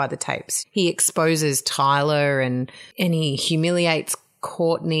affected by the tapes. He exposes Tyler and he humiliates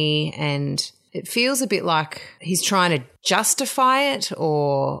Courtney, and it feels a bit like he's trying to justify it,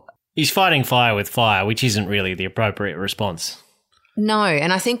 or he's fighting fire with fire, which isn't really the appropriate response. No,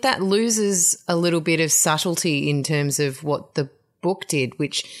 and I think that loses a little bit of subtlety in terms of what the book did,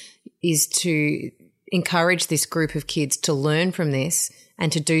 which is to encourage this group of kids to learn from this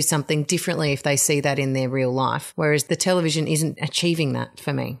and to do something differently if they see that in their real life, whereas the television isn't achieving that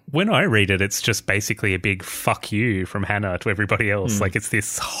for me. When I read it, it's just basically a big fuck you from Hannah to everybody else. Like, it's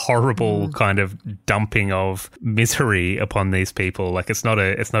this horrible kind of dumping of misery upon these people. Like, it's not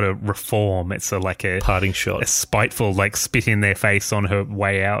a reform. It's a parting shot, a spiteful, like, spit in their face on her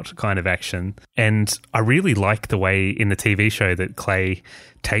way out kind of action. And I really like the way in the TV show that Clay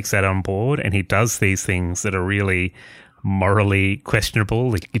takes that on board, and he does these things that are really morally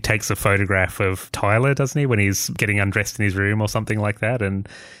questionable. Like, he takes a photograph of Tyler, doesn't he, when he's getting undressed in his room or something like that, and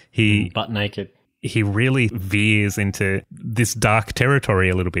he butt naked. He really veers into this dark territory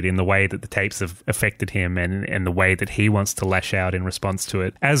a little bit in the way that the tapes have affected him and the way that he wants to lash out in response to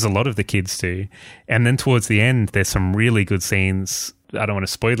it, as a lot of the kids do. And then towards the end, there's some really good scenes. I don't want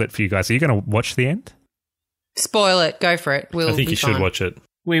to spoil it for you guys. Are you going to watch the end? Spoil it. Go for it. I think you should watch it.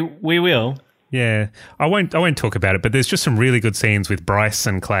 We will. Yeah, I won't talk about it, but there's just some really good scenes with Bryce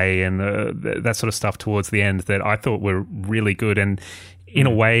and Clay and that sort of stuff towards the end that I thought were really good. And in a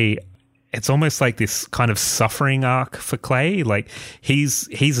way, it's almost like this kind of suffering arc for Clay. Like, he's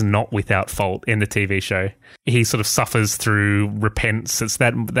not without fault in the TV show. He sort of suffers through repents. It's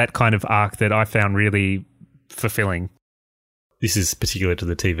that kind of arc that I found really fulfilling. This is particular to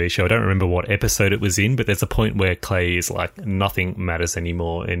the TV show. I don't remember what episode it was in, but there's a point where Clay is like, nothing matters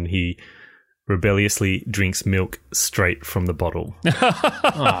anymore, and he rebelliously drinks milk straight from the bottle.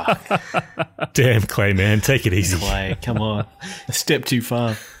 Damn, Clay, man, take it easy. Clay, come on. A step too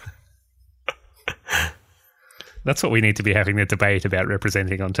far. That's what we need to be having a debate about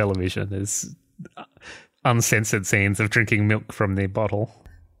representing on television, is uncensored scenes of drinking milk from the bottle.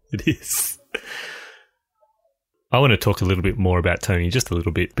 It is. I want to talk a little bit more about Tony, just a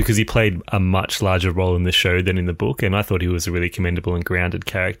little bit, because he played a much larger role in the show than in the book, and I thought he was a really commendable and grounded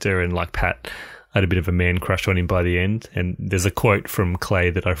character, and like Pat, I had a bit of a man crush on him by the end. And there's a quote from Clay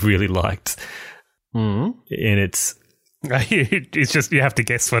that I really liked, and it's just, you have to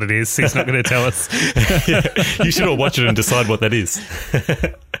guess what it is. He's not going to tell us. You should all watch it and decide what that is.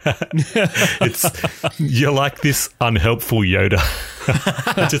 You're like this unhelpful Yoda.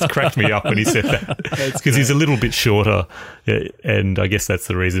 It just cracked me up when he said that, because he's a little bit shorter, and I guess that's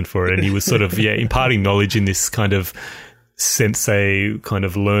the reason for it. And he was sort of imparting knowledge in this kind of sensei kind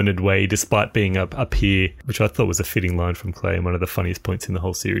of learned way, despite being a peer, which I thought was a fitting line from Clay and one of the funniest points in the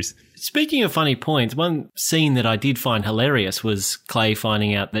whole series. Speaking of funny points, one scene that I did find hilarious was Clay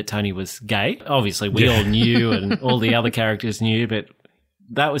finding out that Tony was gay. Obviously, we all knew and all the other characters knew, but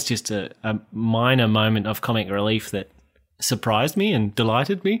that was just a minor moment of comic relief that surprised me and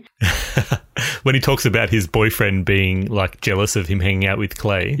delighted me. When he talks about his boyfriend being like jealous of him hanging out with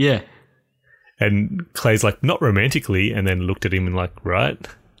Clay. Yeah. And Clay's like, not romantically, and then looked at him and like, right?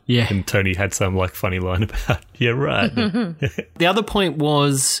 Yeah. And Tony had some funny line about, yeah, right. The other point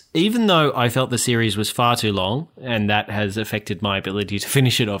was, even though I felt the series was far too long, and that has affected my ability to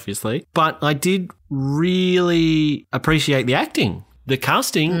finish it, obviously, but I did really appreciate the acting. The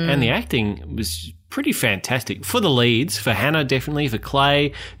casting and the acting was pretty fantastic. For the leads, for Hannah definitely, for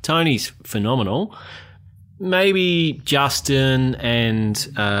Clay, Tony's phenomenal. Maybe Justin and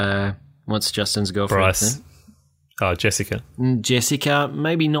what's Justin's girlfriend? Bryce. Oh, Jessica. Jessica,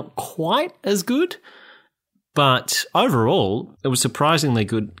 maybe not quite as good, but overall, it was surprisingly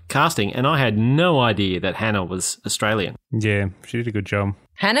good casting, and I had no idea that Hannah was Australian. Yeah, she did a good job.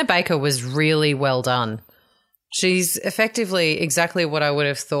 Hannah Baker was really well done. She's effectively exactly what I would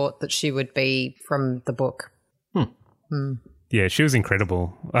have thought that she would be from the book. Yeah, she was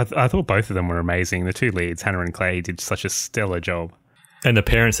incredible. I thought both of them were amazing. The two leads, Hannah and Clay, did such a stellar job. And the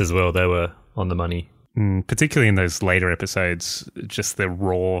parents as well, they were on the money. Particularly in those later episodes, just the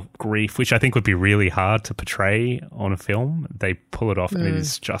raw grief, which I think would be really hard to portray on a film. They pull it off and it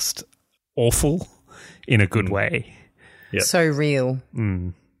is just awful in a good way. Yep. So real.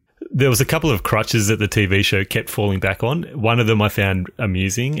 There was a couple of crutches that the TV show kept falling back on. One of them I found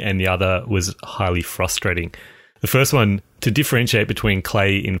amusing and the other was highly frustrating. The first one, to differentiate between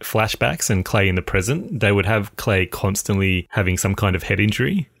Clay in flashbacks and Clay in the present, they would have Clay constantly having some kind of head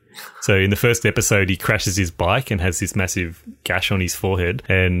injury. So in the first episode, he crashes his bike and has this massive gash on his forehead.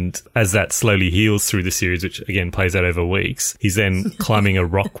 And as that slowly heals through the series, which again plays out over weeks, he's then climbing a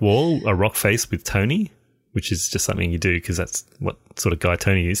rock wall, a rock face with Tony, which is just something you do because that's what sort of guy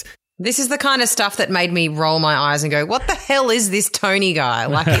Tony is. This is the kind of stuff that made me roll my eyes and go, what the hell is this Tony guy?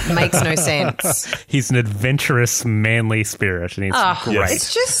 It makes no sense. He's an adventurous, manly spirit and it's great.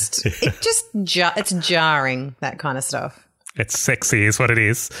 It's jarring, that kind of stuff. It's sexy is what it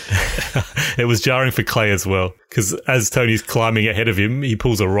is. It was jarring for Clay as well, because as Tony's climbing ahead of him, he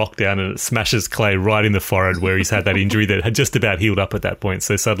pulls a rock down and it smashes Clay right in the forehead where he's had that injury that had just about healed up at that point.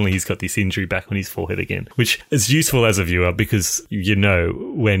 So suddenly he's got this injury back on his forehead again, which is useful as a viewer because you know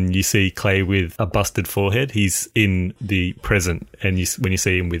when you see Clay with a busted forehead, he's in the present, and when you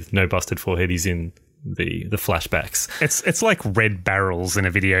see him with no busted forehead, he's in the flashbacks. It's like red barrels in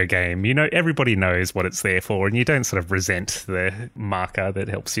a video game. You know, everybody knows what it's there for, and you don't sort of resent the marker that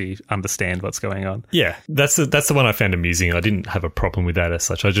helps you understand what's going on. Yeah, that's the one I found amusing. I didn't have a problem with that as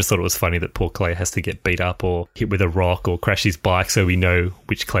such. I just thought it was funny that poor Clay has to get beat up or hit with a rock or crash his bike so we know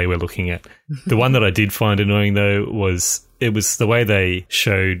which Clay we're looking at. The one that I did find annoying, though, was the way they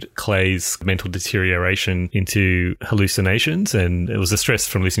showed Clay's mental deterioration into hallucinations, and it was a stress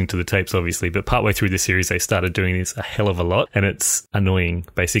from listening to the tapes, obviously, but partway through the series they started doing this a hell of a lot, and it's annoying,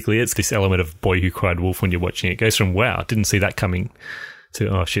 basically. It's this element of Boy Who Cried Wolf when you're watching it. It goes from, wow, didn't see that coming, to,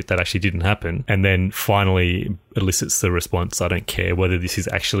 oh shit, that actually didn't happen, and then finally elicits the response, I don't care whether this is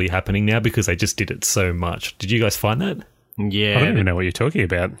actually happening now, because they just did it so much. Did you guys find that? Yeah. I don't even know what you're talking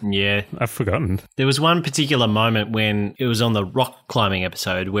about. Yeah. I've forgotten. There was one particular moment when it was on the rock climbing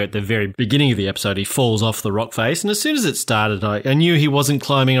episode where at the very beginning of the episode he falls off the rock face, and as soon as it started I knew he wasn't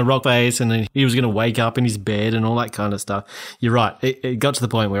climbing a rock face and he was going to wake up in his bed and all that kind of stuff. You're right. It got to the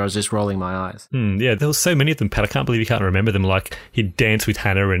point where I was just rolling my eyes. Yeah, there was so many of them, Pat. I can't believe you can't remember them. Like, he'd dance with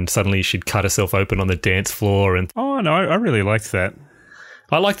Hannah and suddenly she'd cut herself open on the dance floor. And Oh, no, I really liked that.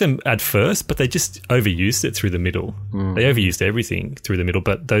 I liked them at first, but they just overused it through the middle. They overused everything through the middle,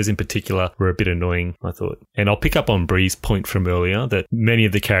 but those in particular were a bit annoying, I thought. And I'll pick up on Bree's point from earlier that many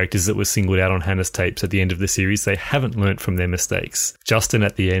of the characters that were singled out on Hannah's tapes at the end of the series, they haven't learnt from their mistakes. Justin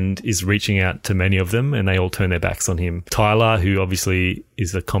at the end is reaching out to many of them and they all turn their backs on him. Tyler, who obviously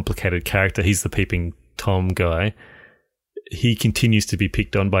is a complicated character, he's the peeping Tom guy, he continues to be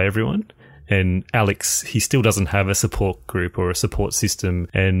picked on by everyone. And Alex, he still doesn't have a support group or a support system,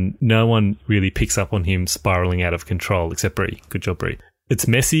 and no one really picks up on him spiraling out of control, except Bree. Good job, Bree. It's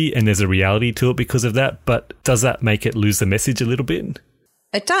messy and there's a reality to it because of that, but does that make it lose the message a little bit?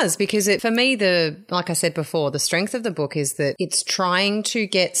 It does, because for me, like I said before, the strength of the book is that it's trying to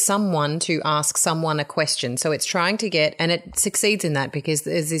get someone to ask someone a question. So it's trying to get, and it succeeds in that because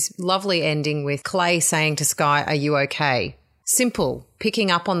there's this lovely ending with Clay saying to Skye, "Are you okay?" Simple, picking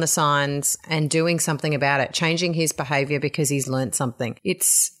up on the signs and doing something about it, changing his behaviour because he's learnt something.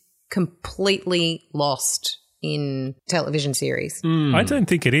 It's completely lost in television series. I don't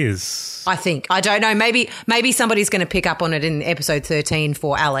think it is. I don't know. Maybe somebody's going to pick up on it in episode 13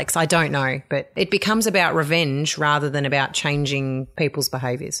 for Alex. I don't know. But it becomes about revenge rather than about changing people's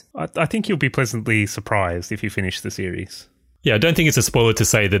behaviours. I think you'll be pleasantly surprised if you finish the series. Yeah, I don't think it's a spoiler to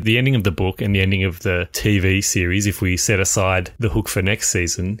say that the ending of the book and the ending of the TV series, if we set aside the hook for next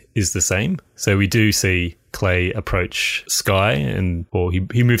season, is the same. So we do see Clay approach Skye, or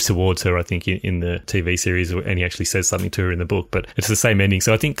he moves towards her, I think, in the TV series, and he actually says something to her in the book, but it's the same ending.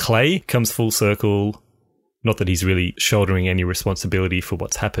 So I think Clay comes full circle, not that he's really shouldering any responsibility for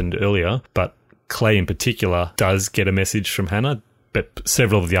what's happened earlier, but Clay in particular does get a message from Hannah, but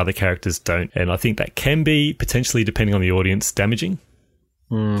several of the other characters don't. And I think that can be, potentially, depending on the audience, damaging.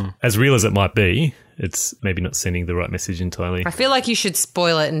 As real as it might be, it's maybe not sending the right message entirely. I feel like you should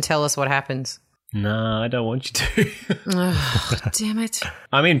spoil it and tell us what happens. No, I don't want you to. Oh, damn it.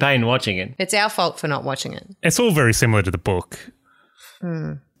 I'm in pain watching it. It's our fault for not watching it. It's all very similar to the book.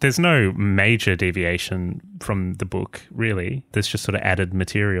 There's no major deviation from the book, really. There's just sort of added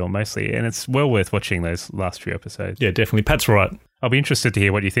material mostly, and it's well worth watching those last few episodes. Yeah, definitely. Pat's right. I'll be interested to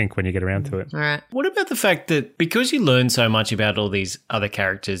hear what you think when you get around to it. All right. What about the fact that because you learn so much about all these other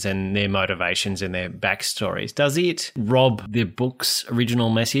characters and their motivations and their backstories, does it rob the book's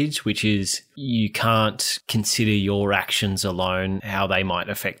original message, which is you can't consider your actions alone, how they might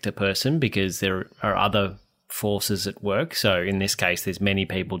affect a person, because there are other forces at work? So in this case, there's many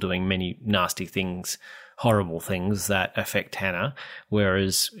people doing many nasty things, horrible things that affect Hannah,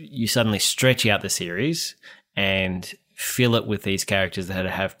 whereas you suddenly stretch out the series and fill it with these characters that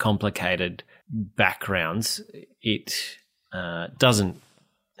have complicated backgrounds. It doesn't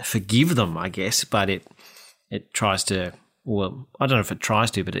forgive them, I guess, but it tries to, well, I don't know if it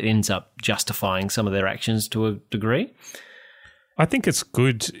tries to, but it ends up justifying some of their actions to a degree. I think it's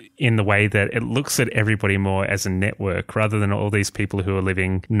good in the way that it looks at everybody more as a network rather than all these people who are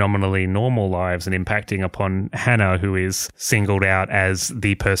living nominally normal lives and impacting upon Hannah, who is singled out as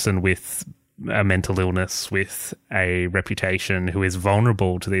the person with a mental illness, with a reputation, who is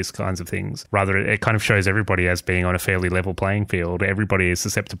vulnerable to these kinds of things. Rather, it kind of shows everybody as being on a fairly level playing field. Everybody is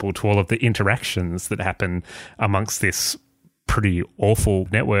susceptible to all of the interactions that happen amongst this pretty awful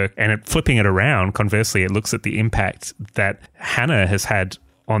network. And flipping it around, conversely, it looks at the impact that Hannah has had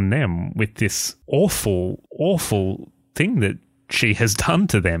on them with this awful, awful thing that she has done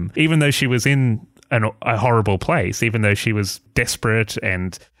to them. Even though she was in a horrible place, even though she was desperate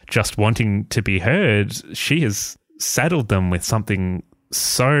and just wanting to be heard, she has saddled them with something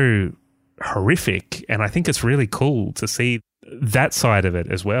so horrific. And I think it's really cool to see that side of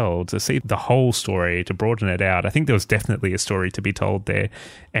it as well, to see the whole story, to broaden it out. I think there was definitely a story to be told there,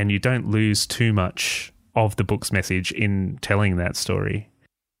 and you don't lose too much of the book's message in telling that story.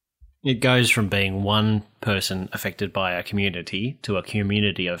 It goes from being one person affected by a community to a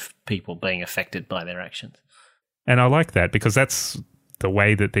community of people being affected by their actions. And I like that because that's the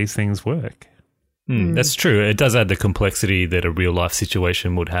way that these things work. That's true. It does add the complexity that a real life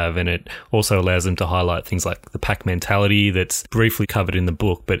situation would have, and it also allows them to highlight things like the pack mentality that's briefly covered in the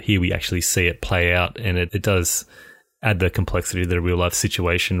book, but here we actually see it play out, and it does add the complexity that a real life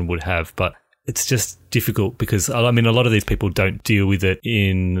situation would have. But it's just difficult because, I mean, a lot of these people don't deal with it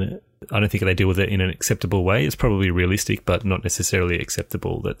I don't think they deal with it in an acceptable way. It's probably realistic, but not necessarily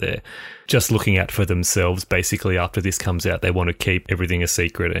acceptable, that they're just looking out for themselves. Basically, after this comes out, they want to keep everything a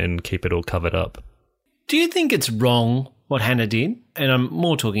secret and keep it all covered up. Do you think it's wrong what Hannah did? And I'm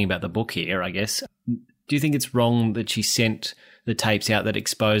more talking about the book here, I guess. Do you think it's wrong that she sent the tapes out that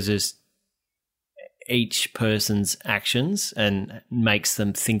exposes each person's actions and makes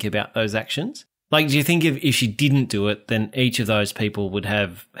them think about those actions? Like, do you think if she didn't do it, then each of those people would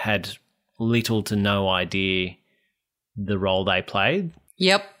have had little to no idea the role they played?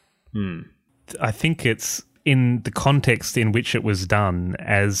 Yep. I think it's in the context in which it was done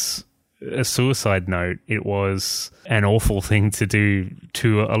as a suicide note. It was an awful thing to do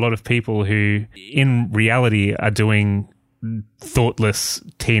to a lot of people who in reality are doing thoughtless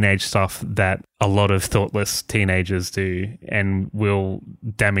teenage stuff that a lot of thoughtless teenagers do and will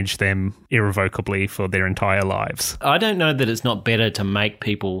damage them irrevocably for their entire lives. I don't know that it's not better to make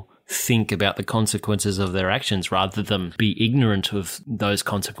people think about the consequences of their actions rather than be ignorant of those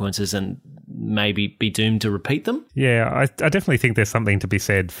consequences and maybe be doomed to repeat them. Yeah, I definitely think there's something to be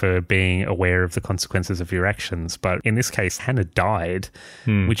said for being aware of the consequences of your actions. But in this case, Hannah died,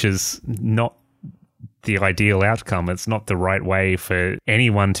 which is not the ideal outcome. It's not the right way for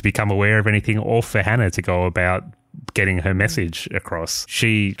anyone to become aware of anything or for Hannah to go about getting her message across.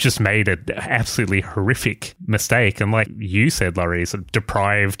 She just made an absolutely horrific mistake. And like you said, Laurie, sort of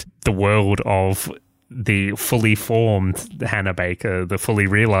deprived the world of the fully formed Hannah Baker, the fully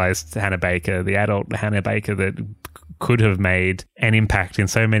realised Hannah Baker, the adult Hannah Baker that could have made an impact in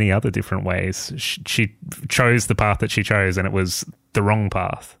so many other different ways. She chose the path that she chose, and it was the wrong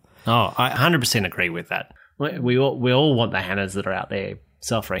path. Oh, I 100% agree with that. We all want the Hannahs that are out there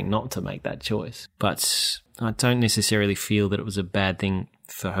suffering not to make that choice. But I don't necessarily feel that it was a bad thing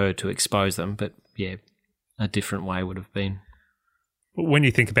for her to expose them. But yeah, a different way would have been. When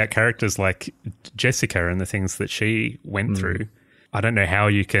you think about characters like Jessica and the things that she went through, I don't know how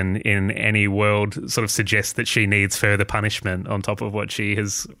you can, in any world, sort of suggest that she needs further punishment on top of what she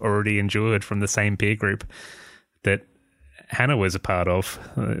has already endured from the same peer group that Hannah was a part of.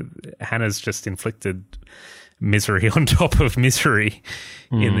 Hannah's just inflicted misery on top of misery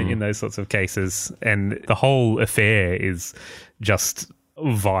in those sorts of cases. And the whole affair is just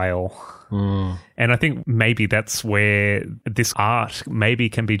vile. And I think maybe that's where this art maybe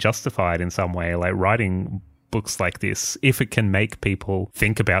can be justified in some way, like writing books like this, if it can make people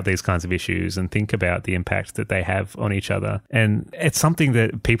think about these kinds of issues and think about the impact that they have on each other. And it's something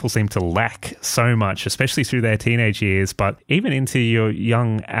that people seem to lack so much, especially through their teenage years, but even into your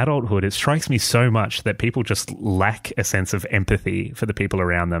young adulthood. It strikes me so much that people just lack a sense of empathy for the people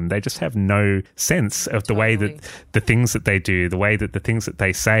around them. They just have no sense of the way that the things that they do, the way that the things that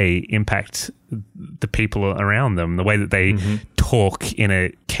they say impact the people around them, the way that they talk in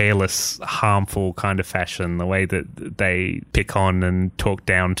a careless, harmful kind of fashion, the way that they pick on and talk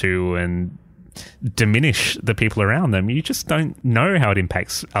down to and diminish the people around them. You just don't know how it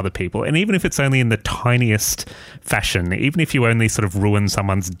impacts other people. And even if it's only in the tiniest fashion, even if you only sort of ruin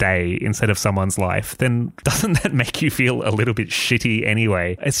someone's day instead of someone's life, then doesn't that make you feel a little bit shitty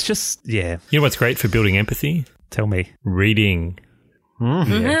anyway? It's just, yeah. You know what's great for building empathy? Tell me. Reading.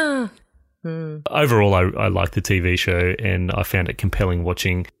 Yeah. Overall, I liked the TV show and I found it compelling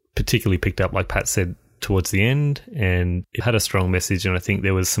watching, particularly picked up, like Pat said, towards the end, and it had a strong message, and I think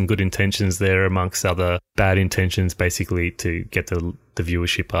there was some good intentions there amongst other bad intentions, basically to get the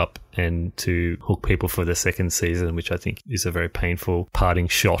viewership up and to hook people for the second season, which I think is a very painful parting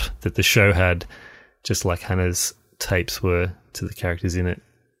shot that the show had, just like Hannah's tapes were to the characters in it.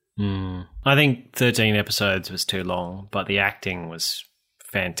 I think 13 episodes was too long, but the acting was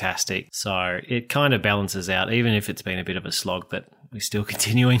fantastic. So it kind of balances out, even if it's been a bit of a slog, that we're still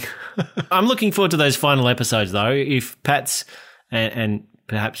continuing. I'm looking forward to those final episodes, though. If Pat's and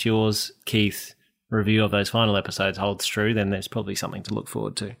perhaps yours, Keith, review of those final episodes holds true, then there's probably something to look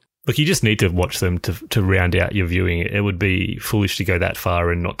forward to. Look, you just need to watch them to round out your viewing. It would be foolish to go that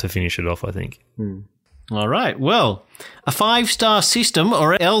far and not to finish it off, I think. All right. Well, a 5-star system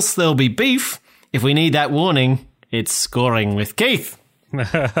or else there'll be beef. If we need that warning, it's Scoring with Keith.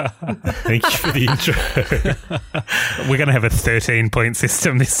 Thank you for the intro. We're going to have a 13-point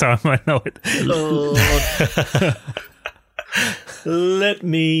system this time, I know it. Let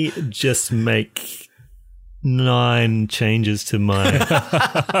me just make 9 changes to my...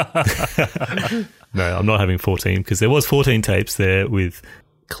 No, I'm not having 14 because there was 14 tapes there with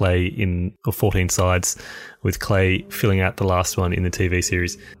Clay or 14 sides with Clay filling out the last one in the TV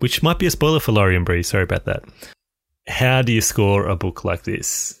series, which might be a spoiler for Laurie and Bree. Sorry about that. How do you score a book like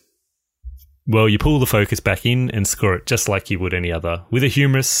this? Well, you pull the focus back in and score it just like you would any other, with a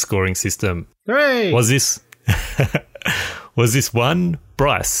humorous scoring system. Hooray! Was this 1,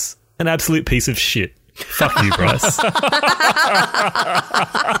 Bryce, an absolute piece of shit? Fuck you, Bryce.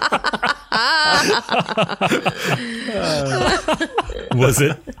 Was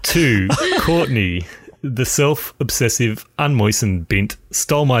it 2, Courtney, the self-obsessive, unmoistened bint,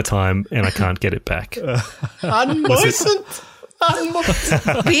 stole my time and I can't get it back? Unmoistened?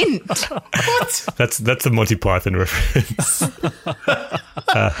 Bint. What? That's a Monty Python reference.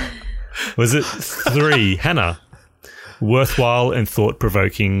 Was it 3, Hannah, worthwhile and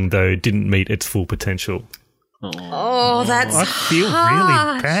thought-provoking, though didn't meet its full potential? Oh, that's I feel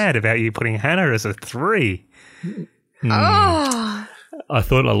really bad about you putting Hannah as a 3. Oh. I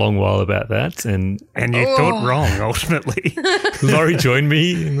thought a long while about that, and you thought wrong, ultimately. Laurie joined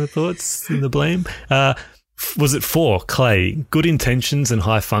me in the thoughts, in the blame. Was it 4, Clay, good intentions and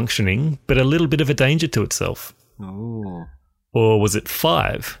high functioning, but a little bit of a danger to itself? Oh. Or was it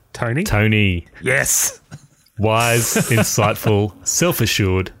 5, Tony? Yes. Wise, insightful,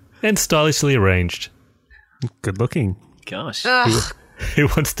 self-assured, and stylishly arranged? Good looking. Gosh. Who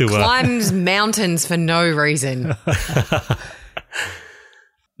wants to... Climbs mountains for no reason.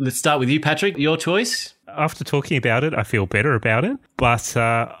 Let's start with you, Patrick. Your choice? After talking about it, I feel better about it, but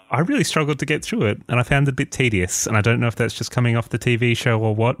I really struggled to get through it, and I found it a bit tedious, and I don't know if that's just coming off the TV show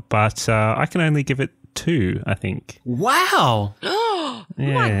or what, but I can only give it 2, I think. Wow. Oh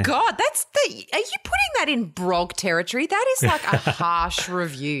my God. Are you putting that in Brog territory? That is like a harsh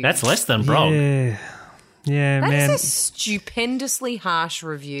review. That's less than Brog. Yeah, That man. is a stupendously harsh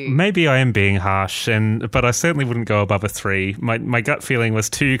review. Maybe I am being harsh, but I certainly wouldn't go above a 3. My gut feeling was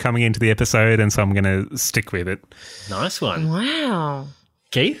 2 coming into the episode, and so I'm going to stick with it. Nice one. Wow.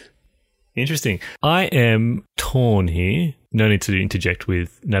 Keith? Interesting. I am torn here. No need to interject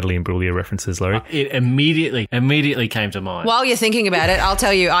with Natalie Imbruglia references, Laurie. It immediately came to mind. While you're thinking about it, I'll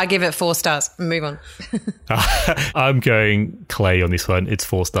tell you, I give it 4 stars. Move on. I'm going Clay on this one. It's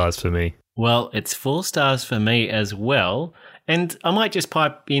 4 stars for me. Well, it's 4 stars for me as well. And I might just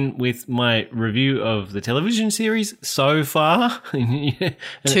pipe in with my review of the television series so far.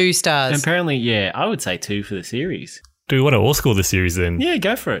 2 stars. Apparently, yeah, I would say 2 for the series. Do we want to all score the series then? Yeah,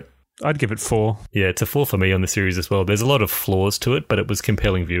 go for it. I'd give it 4. Yeah, it's a 4 for me on the series as well. There's a lot of flaws to it, but it was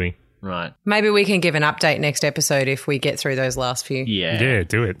compelling viewing. Right. Maybe we can give an update next episode if we get through those last few. Yeah,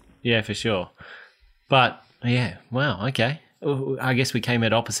 do it. Yeah, for sure. But, yeah, wow, okay. I guess we came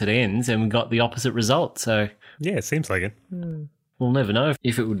at opposite ends and we got the opposite result, so... Yeah, it seems like it. We'll never know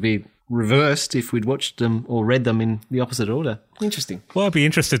if it would be reversed if we'd watched them or read them in the opposite order. Interesting. Well, I'd be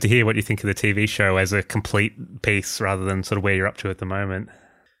interested to hear what you think of the TV show as a complete piece rather than sort of where you're up to at the moment.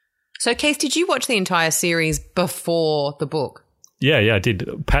 So, Keith, did you watch the entire series before the book? Yeah, I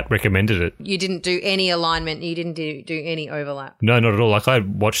did. Pat recommended it. You didn't do any alignment? You didn't do any overlap? No, not at all. Like, I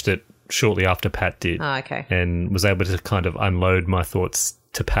watched it shortly after Pat did. Oh, okay. And was able to kind of unload my thoughts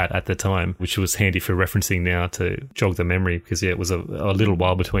to Pat at the time, which was handy for referencing now to jog the memory because, yeah, it was a little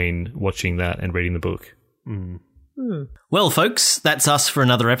while between watching that and reading the book. Well, folks, that's us for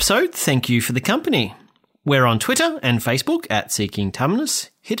another episode. Thank you for the company. We're on Twitter and Facebook at Seeking Tumnus.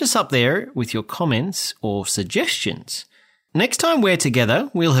 Hit us up there with your comments or suggestions. Next time we're together,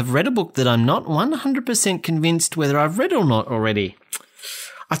 we'll have read a book that I'm not 100% convinced whether I've read or not already.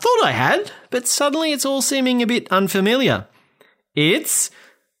 I thought I had, but suddenly it's all seeming a bit unfamiliar. It's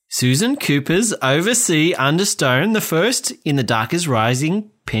Susan Cooper's Oversea Understone, the first in the Dark is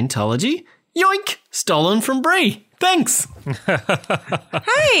Rising pentology. Yoink! Stolen from Bree. Thanks!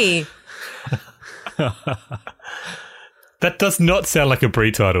 Hey! That does not sound like a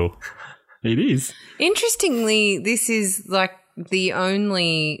Brie title. It is. Interestingly, this is like the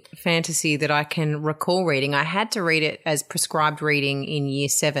only fantasy that I can recall reading. I had to read it as prescribed reading in year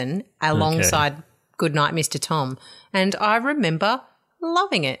 7 alongside Goodnight, Mr. Tom. And I remember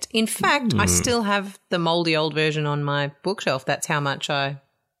loving it. In fact, I still have the mouldy old version on my bookshelf. That's how much I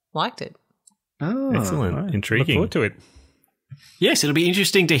liked it. Oh, excellent. Right. Intriguing. Look forward to it. Yes, it'll be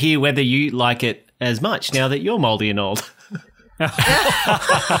interesting to hear whether you like it as much now that you're mouldy and old. Do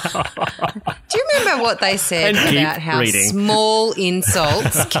you remember what they said And keep about how reading. small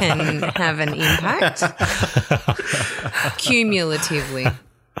insults can have an impact? Cumulatively.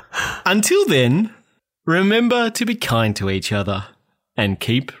 Until then, remember to be kind to each other and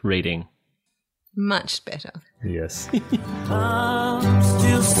keep reading. Much better. Yes. I'm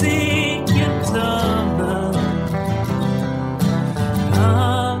still seeking Tumnus.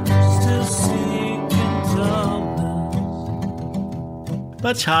 I'm still seeking Tumnus.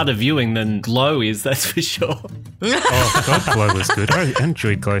 Much harder viewing than Glow is, that's for sure. Oh, God, Glow was good. I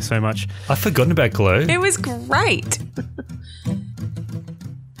enjoyed Glow so much. I've forgotten about Glow. It was great.